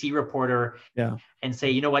CBC reporter, and say,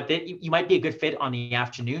 you might be a good fit on the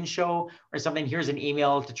afternoon show or something. Here's an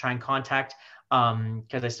email to try and contact,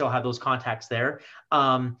 because I still have those contacts there.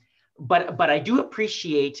 But I do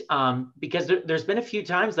appreciate, because there's been a few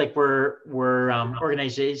times, like, where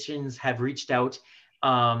organizations have reached out,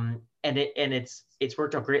 and it's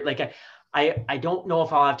worked out great. Like, I don't know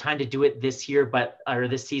if I'll have time to do it this year, or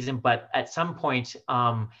this season, but at some point,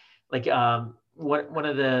 one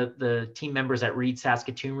of the team members at Read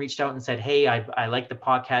Saskatoon reached out and said, hey, I like the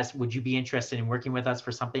podcast. Would you be interested in working with us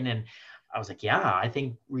for something? And I was like, yeah, I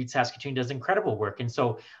think Read Saskatoon does incredible work. And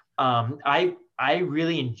so I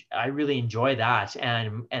really enjoy that,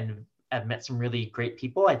 and I've met some really great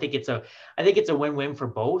people. I think it's a win-win for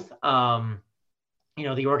both.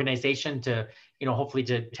 The organization to, hopefully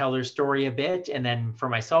to tell their story a bit. And then for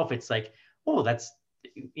myself, it's like, oh, that's,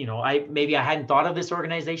 I hadn't thought of this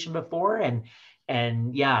organization before.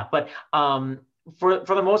 and yeah, but for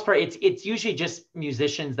the most part, it's usually just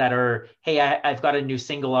musicians that are, hey, I've got a new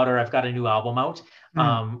single out, or I've got a new album out.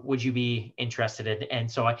 Would you be interested in? And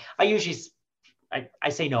so I usually I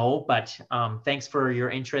say no, but thanks for your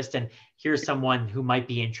interest, and here's someone who might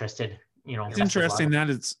be interested. It's interesting that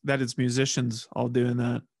it's musicians all doing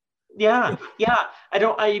that. Yeah, yeah. I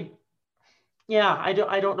don't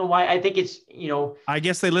know why. I think it's, I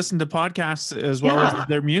guess they listen to podcasts as well as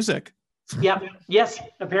their music. Yeah. Yes.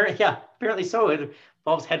 Apparently so. It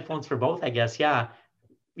involves headphones for both, I guess. Yeah.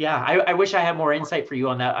 Yeah. I wish I had more insight for you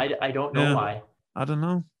on that. I don't know why. I don't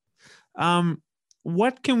know.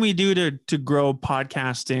 What can we do to grow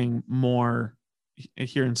podcasting more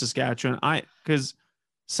here in Saskatchewan? Because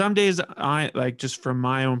some days just from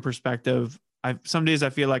my own perspective, some days I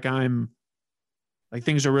feel like I'm like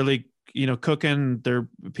things are really, cooking.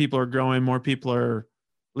 People are growing, more people are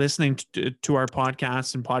listening to our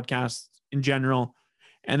podcasts and podcasts in general.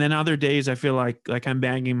 And then other days I feel like I'm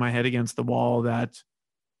banging my head against the wall that,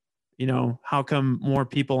 how come more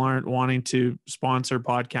people aren't wanting to sponsor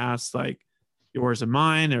podcasts like yours and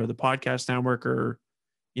mine, or the Podcast Network, or,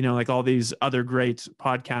 like all these other great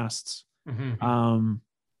podcasts. Mm-hmm.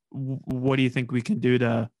 What do you think we can do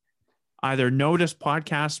to either notice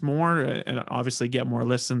podcasts more and obviously get more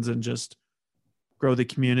listens and just grow the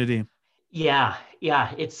community? Yeah.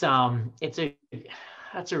 That's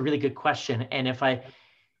a really good question. And if I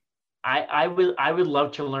would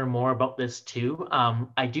love to learn more about this too.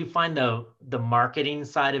 I do find the marketing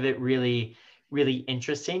side of it really, really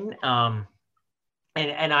interesting.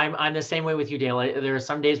 And I'm the same way with you, Dale. There are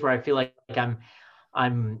some days where I feel like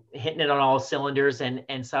I'm hitting it on all cylinders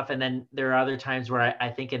and stuff, and then there are other times where I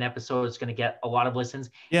think an episode is going to get a lot of listens,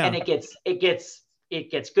 and it gets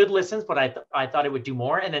good listens, but I thought it would do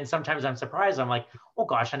more, and then sometimes I'm surprised. I'm like, oh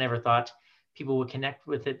gosh, I never thought people would connect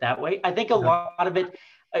with it that way. I think a lot of it,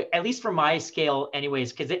 at least for my scale,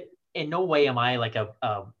 anyways, because in no way am I like a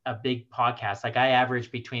big podcast. Like I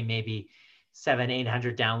average between maybe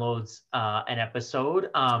 700-800 downloads an episode,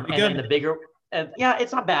 and then the bigger,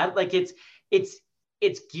 it's not bad. Like it's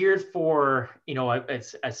geared for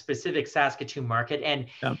it's a specific Saskatoon market, and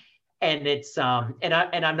it's and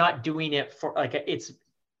I'm not doing it for like, it's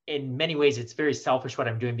in many ways it's very selfish what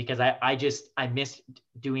I'm doing, because I miss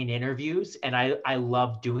doing interviews, and I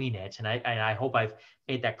love doing it, and I hope I've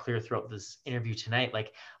made that clear throughout this interview tonight.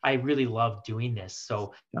 Like I really love doing this.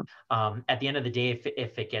 So at the end of the day,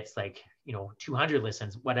 if it gets like 200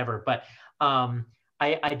 listens, whatever, but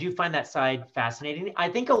I do find that side fascinating. I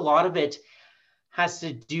think a lot of it has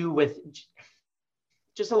to do with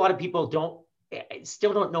just a lot of people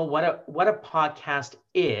still don't know what a podcast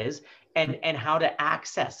is and how to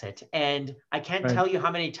access it. And I can't tell you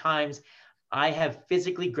how many times I have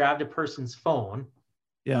physically grabbed a person's phone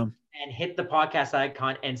and hit the podcast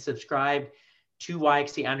icon and subscribe to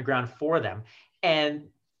YXC Underground for them. And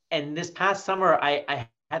this past summer, I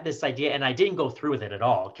had this idea, and I didn't go through with it at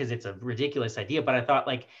all because it's a ridiculous idea. But I thought,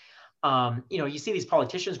 like, you see these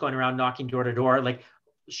politicians going around knocking door to door. Like,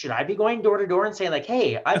 should I be going door to door and saying like,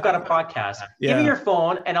 hey, I've got a podcast, give me your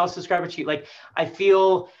phone and I'll subscribe to you? Like, I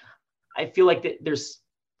feel like there's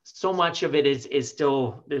so much of it is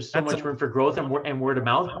still, there's so much room for growth and word of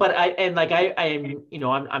mouth. But I'm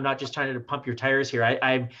not just trying to pump your tires here.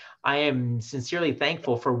 I am sincerely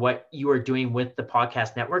thankful for what you are doing with the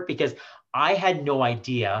Podcast Network, because I had no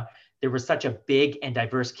idea there was such a big and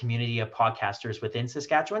diverse community of podcasters within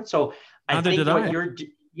Saskatchewan. So I think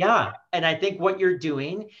and I think what you're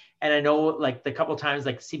doing, and I know like the couple of times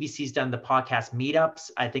like CBC's done the podcast meetups,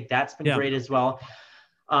 I think that's been great as well.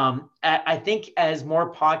 I think as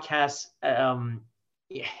more podcasts,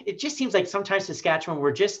 it just seems like sometimes Saskatchewan,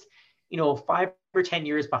 we're just, 5 or 10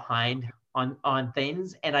 years behind on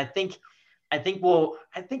things. And I think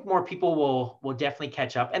more people will definitely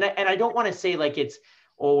catch up. And I don't want to say like it's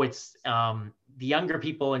the younger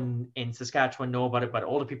people in Saskatchewan know about it, but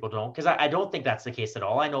older people don't, because I don't think that's the case at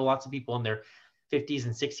all. I know lots of people in their 50s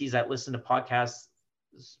and 60s that listen to podcasts,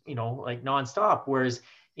 like nonstop. Whereas,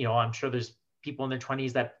 I'm sure there's people in their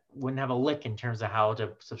 20s that wouldn't have a lick in terms of how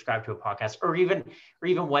to subscribe to a podcast or even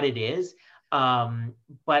what it is.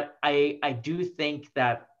 But I do think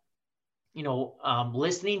that,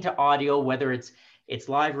 listening to audio, whether it's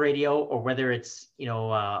live radio or whether it's,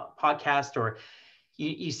 podcast, or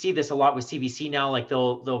you see this a lot with CBC now, like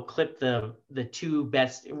they'll clip the two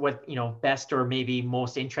best or maybe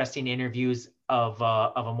most interesting interviews of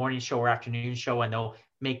a morning show or afternoon show, and they'll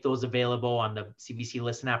make those available on the CBC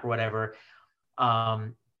Listen app or whatever.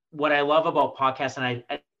 What I love about podcasts,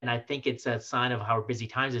 and I think it's a sign of how busy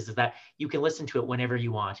times is that you can listen to it whenever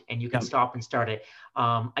you want and you can stop and start it.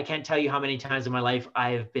 I can't tell you how many times in my life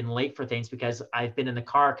I've been late for things because I've been in the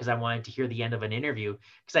car because I wanted to hear the end of an interview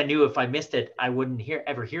because I knew if I missed it, I wouldn't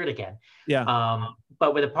ever hear it again. Yeah.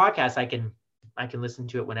 But with a podcast, I can listen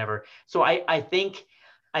to it whenever. So I think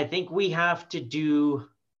we have to do,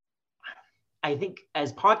 I think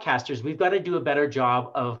as podcasters, we've got to do a better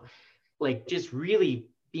job of like just really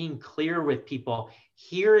being clear with people.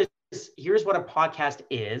 Here's what a podcast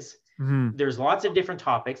is. Mm-hmm. There's lots of different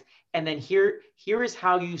topics. And then here is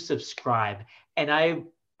how you subscribe. And I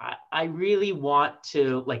really want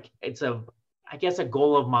to, like, it's I guess a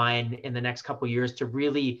goal of mine in the next couple of years to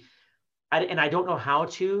really, and I don't know how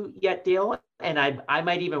to yet, Dale. And I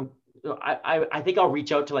might even, I think I'll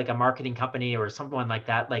reach out to like a marketing company or someone like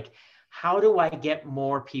that. Like, how do I get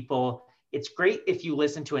more people? It's great if you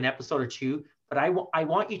listen to an episode or two, but I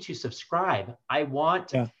want you to subscribe. I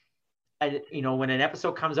want, when an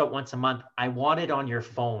episode comes out once a month, I want it on your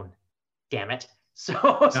phone. Damn it.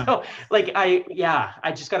 So like,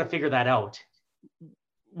 I just got to figure that out.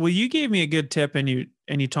 Well, you gave me a good tip, and you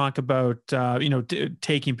talk about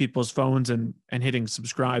taking people's phones and hitting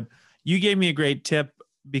subscribe. You gave me a great tip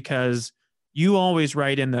because you always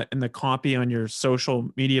write in the copy on your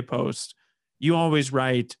social media post. You always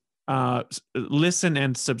write listen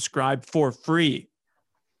and subscribe for free.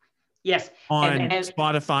 Yes, on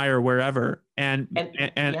Spotify or wherever, and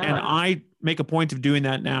I make a point of doing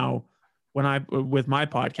that now with my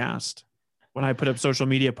podcast. When I put up social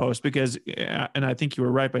media posts, because, and I think you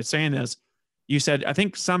were right by saying this, you said, I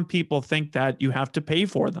think some people think that you have to pay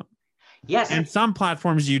for them. Yes. And some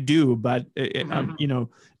platforms you do, but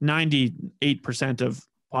 98% of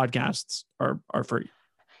podcasts are free.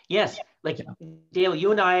 Yes. Like, Dale,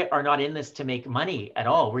 you and I are not in this to make money at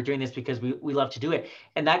all. We're doing this because we love to do it.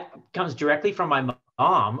 And that comes directly from my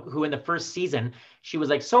mom, who in the first season, she was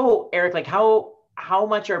like, so Eric, like how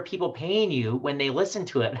much are people paying you when they listen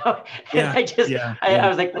to it? And I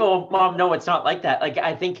was like, oh, Mom, no, it's not like that. Like,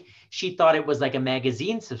 I think she thought it was like a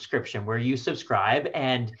magazine subscription where you subscribe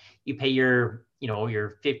and you pay your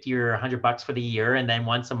 50 or $100 for the year. And then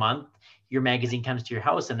once a month, your magazine comes to your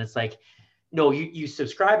house. And it's like, no, you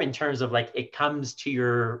subscribe in terms of like, it comes to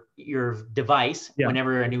your device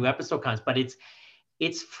whenever a new episode comes, but it's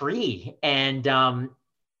free. And my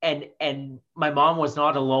mom was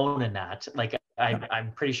not alone in that. Like,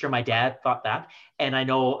 I'm pretty sure my dad thought that. And I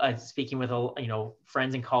know, speaking with,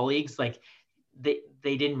 friends and colleagues, like they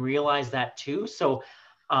didn't realize that too. So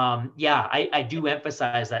I do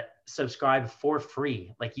emphasize that subscribe for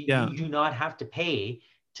free. Like you do not have to pay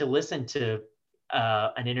to listen to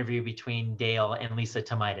an interview between Dale and Lisa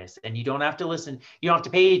Tomaitis. And you don't have to listen. You don't have to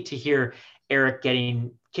pay to hear Eric getting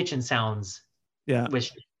kitchen sounds with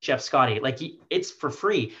Chef Scotty. Like, it's for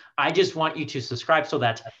free. I just want you to subscribe so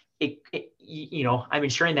that I'm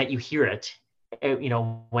ensuring that you hear it,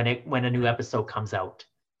 when a new episode comes out.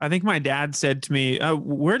 I think my dad said to me,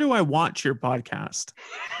 where do I watch your podcast?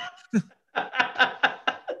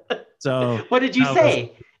 So what did you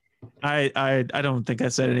say? I don't think I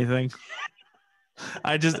said anything.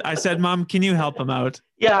 I said, Mom, can you help him out?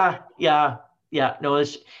 Yeah. No,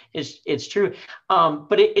 it's true.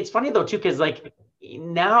 But it's funny though too, because like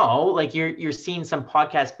now, like you're seeing some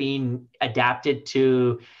podcasts being adapted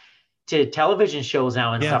to television shows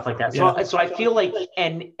now and stuff like that. So I feel like,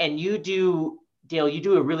 and you do, Dale, you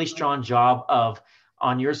do a really strong job of,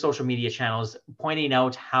 on your social media channels, pointing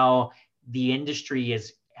out how the industry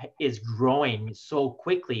is growing so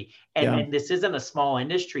quickly. And this isn't a small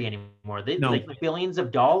industry anymore. Like billions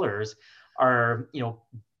of dollars are,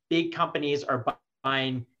 big companies are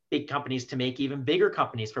buying big companies to make even bigger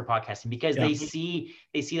companies for podcasting because they see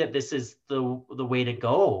that this is the way to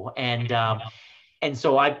go. And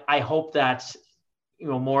so I hope that,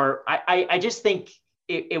 more, I just think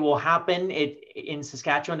it will happen in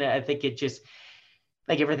Saskatchewan. I think it just,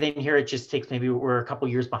 like everything here, it just takes, maybe we're a couple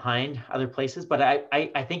years behind other places, but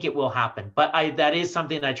I think it will happen. But that is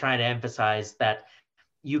something I try to emphasize, that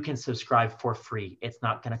you can subscribe for free. It's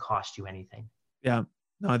not going to cost you anything. Yeah,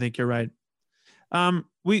 no, I think you're right.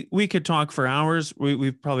 We could talk for hours.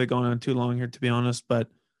 We've probably gone on too long here, to be honest, but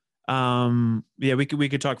we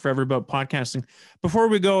could talk forever about podcasting. Before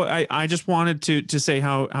we go, I just wanted to say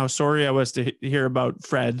how sorry I was to hear about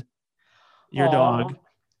Fred, your dog.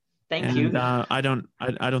 Thank you. I don't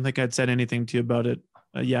think I'd said anything to you about it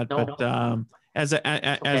yet, but as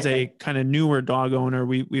a kind of newer dog owner,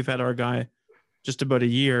 we've had our guy just about a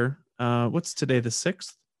year. What's today, the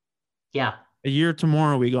 6th? Yeah. A year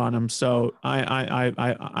tomorrow we got him. So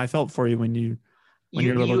I felt for you when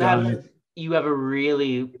your little dog. You have a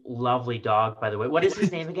really lovely dog, by the way. What is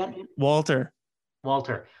his name again? Walter.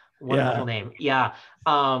 Walter. Yeah. Wonderful name. Yeah.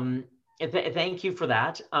 Thank you for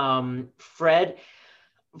that. Fred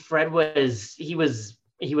was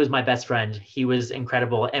my best friend. He was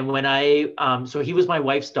incredible. And when so he was my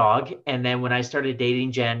wife's dog. And then when I started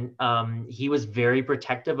dating Jen, he was very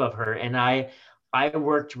protective of her. And I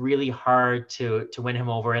worked really hard to win him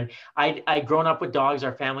over. And I'd grown up with dogs.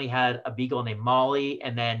 Our family had a beagle named Molly,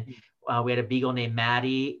 and then we had a beagle named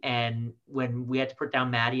Maddie. And when we had to put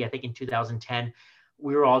down Maddie, I think in 2010,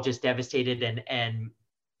 we were all just devastated, and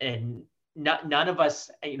none of us,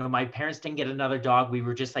 my parents didn't get another dog. We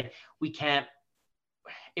were just like, we can't.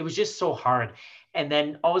 It was just so hard. And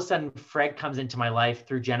then all of a sudden, Fred comes into my life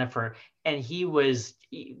through Jennifer, and he was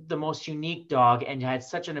the most unique dog and had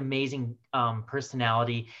such an amazing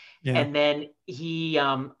personality. Yeah. And then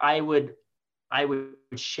I would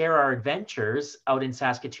share our adventures out in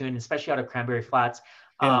Saskatoon, especially out of Cranberry Flats,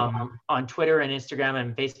 on Twitter and Instagram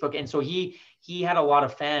and Facebook. And so he had a lot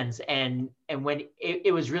of fans. And when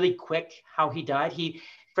it was really quick how he died,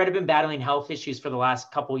 Fred had been battling health issues for the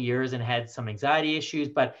last couple of years and had some anxiety issues,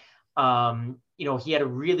 but he had a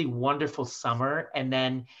really wonderful summer. And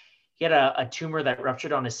then he had a tumor that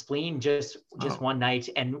ruptured on his spleen just one night.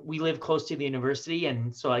 And we live close to the university.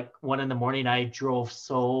 And so like 1 a.m, I drove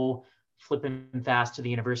so flipping fast to the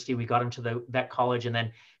university. We got him to the vet college, and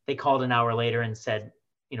then they called an hour later and said,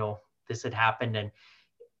 this had happened and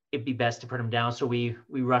it'd be best to put him down. So we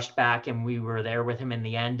rushed back, and we were there with him in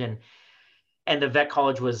the end. And the vet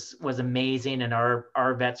college was amazing, and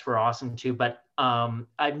our vets were awesome too. But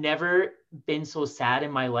I've never been so sad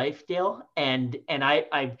in my life, Dale. And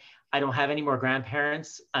I don't have any more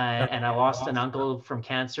grandparents, and I lost an uncle from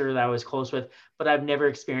cancer that I was close with, but I've never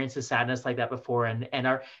experienced a sadness like that before. And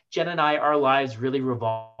Jen and I, our lives really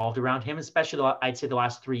revolved around him, especially I'd say the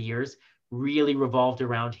last 3 years really revolved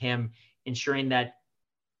around him, ensuring that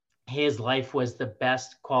his life was the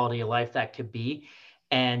best quality of life that could be.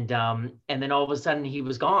 And then all of a sudden he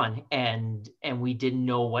was gone, and we didn't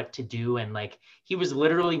know what to do. And like, he was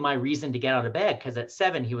literally my reason to get out of bed, because at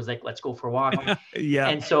 7 he was like, let's go for a walk. Yeah.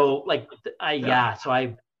 And so like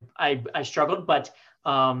so I struggled, but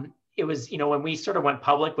it was, when we sort of went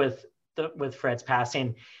public with Fred's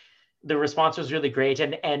passing, the response was really great.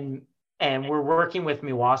 And we're working with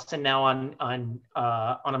Meewasin now on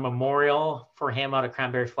a memorial for him out of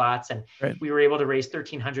Cranberry Flats. And we were able to raise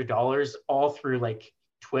 $1,300 all through like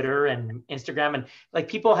Twitter and Instagram. And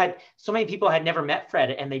like, so many people had never met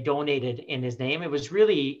Fred, and they donated in his name. It was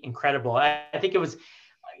really incredible. I think it was,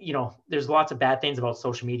 there's lots of bad things about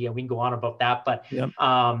social media. We can go on about that, but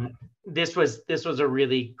this was a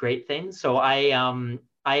really great thing. So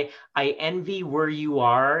I envy where you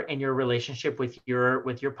are in your relationship with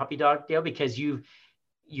your puppy dog, Dale, because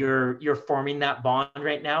you're forming that bond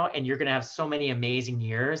right now, and you're going to have so many amazing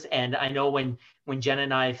years. And I know when Jen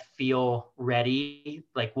and I feel ready,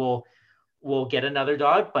 like we'll get another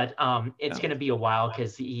dog, but it's going to be a while,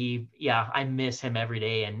 because I miss him every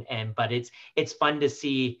day. But it's fun to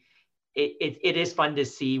see. It is fun to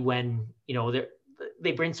see when,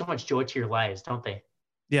 they bring so much joy to your lives, don't they?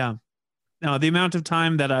 Yeah. No, the amount of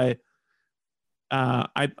time that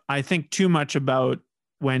I think too much about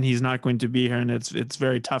when he's not going to be here, and it's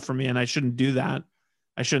very tough for me, and I shouldn't do that.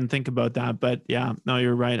 I shouldn't think about that. But yeah, no,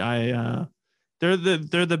 you're right. They're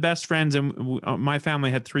the best friends, and my family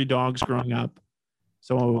had 3 dogs growing up.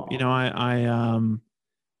 So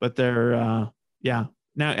but they're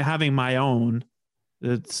now having my own,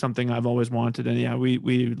 it's something I've always wanted, and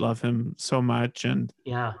we love him so much. And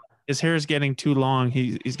his hair is getting too long.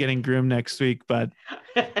 He's getting groomed next week, but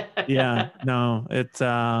no, it's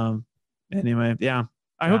anyway. Yeah,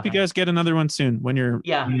 I hope you guys get another one soon when you're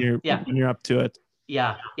up to it.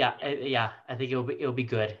 I think it'll be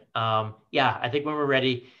good. I think when we're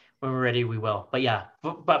ready, we will.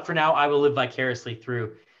 But for now, I will live vicariously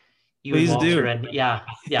through you. Please and Walter. do. And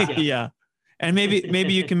yeah. And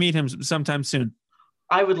maybe you can meet him sometime soon.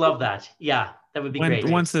 I would love that. Yeah, that would be great.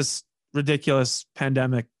 Once this ridiculous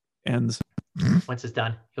pandemic ends. Once it's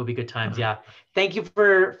done, it'll be good times. Yeah. Thank you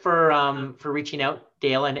for reaching out,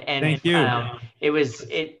 Dale. And thank you. It was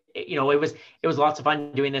lots of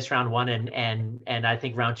fun doing this round 1, and I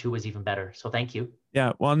think round 2 was even better. So thank you.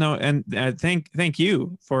 Yeah. Well, no, and thank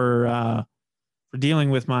you for dealing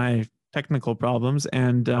with my technical problems,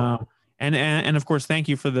 and of course, thank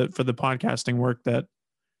you for the podcasting work that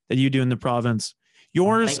you do in the province.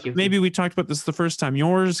 Yours, maybe we talked about this the first time.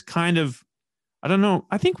 Yours kind of, I don't know.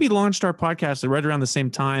 I think we launched our podcast right around the same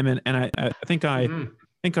time, and I think I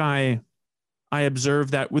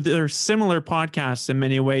observed that they're similar podcasts in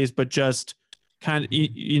many ways, but just kind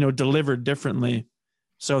of, delivered differently.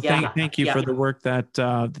 So thank you for the work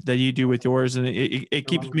that you do with yours, and it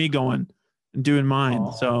keeps me going and doing mine.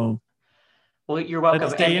 Oh. So, well, you're welcome.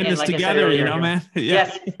 Let's stay in this together, earlier, man.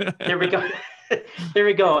 Yes, there we go. There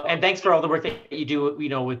we go. And thanks for all the work that you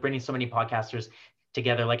do, with bringing so many podcasters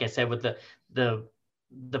together. Like I said, with the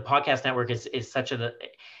podcast network is such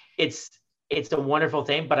it's a wonderful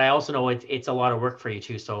thing, but I also know it's a lot of work for you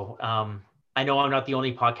too. So I know I'm not the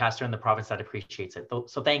only podcaster in the province that appreciates it.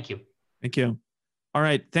 So thank you. Thank you. All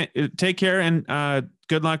right. Take care, and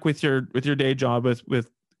good luck with your day job with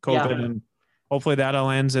COVID, and hopefully that all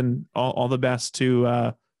ends, and all the best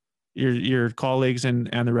to your colleagues and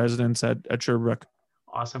the residents at Sherbrooke.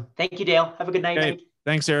 Awesome. Thank you, Dale. Have a good night. Okay.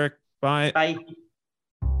 Thanks, Eric. Bye. Bye.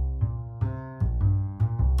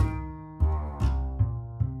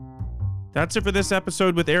 That's it for this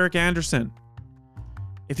episode with Eric Anderson.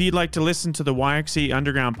 If you'd like to listen to the YXE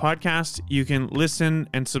Underground podcast, you can listen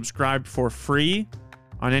and subscribe for free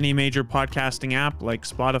on any major podcasting app like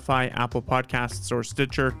Spotify, Apple Podcasts, or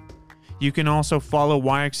Stitcher. You can also follow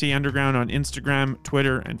YXE Underground on Instagram,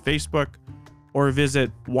 Twitter, and Facebook, or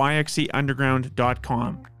visit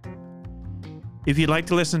yxeunderground.com. If you'd like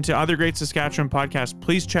to listen to other great Saskatchewan podcasts,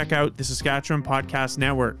 please check out the Saskatchewan Podcast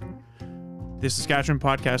Network. The Saskatchewan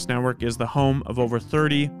Podcast Network is the home of over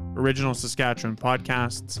 30 original Saskatchewan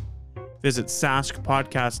podcasts. Visit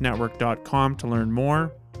saskpodcastnetwork.com to learn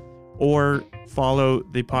more, or follow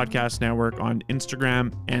the podcast network on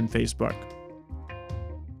Instagram and Facebook.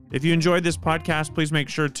 If you enjoyed this podcast, please make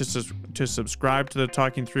sure to subscribe to the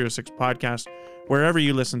Talking 306 podcast wherever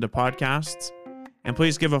you listen to podcasts, and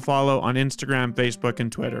please give a follow on Instagram, Facebook,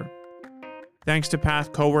 and Twitter. Thanks to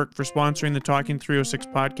Path Cowork for sponsoring the Talking 306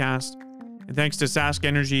 podcast, and thanks to Sask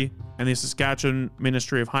Energy and the Saskatchewan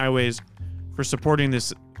Ministry of Highways for supporting the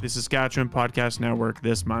Saskatchewan Podcast Network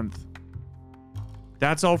this month.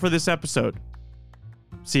 That's all for this episode.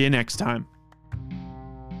 See you next time.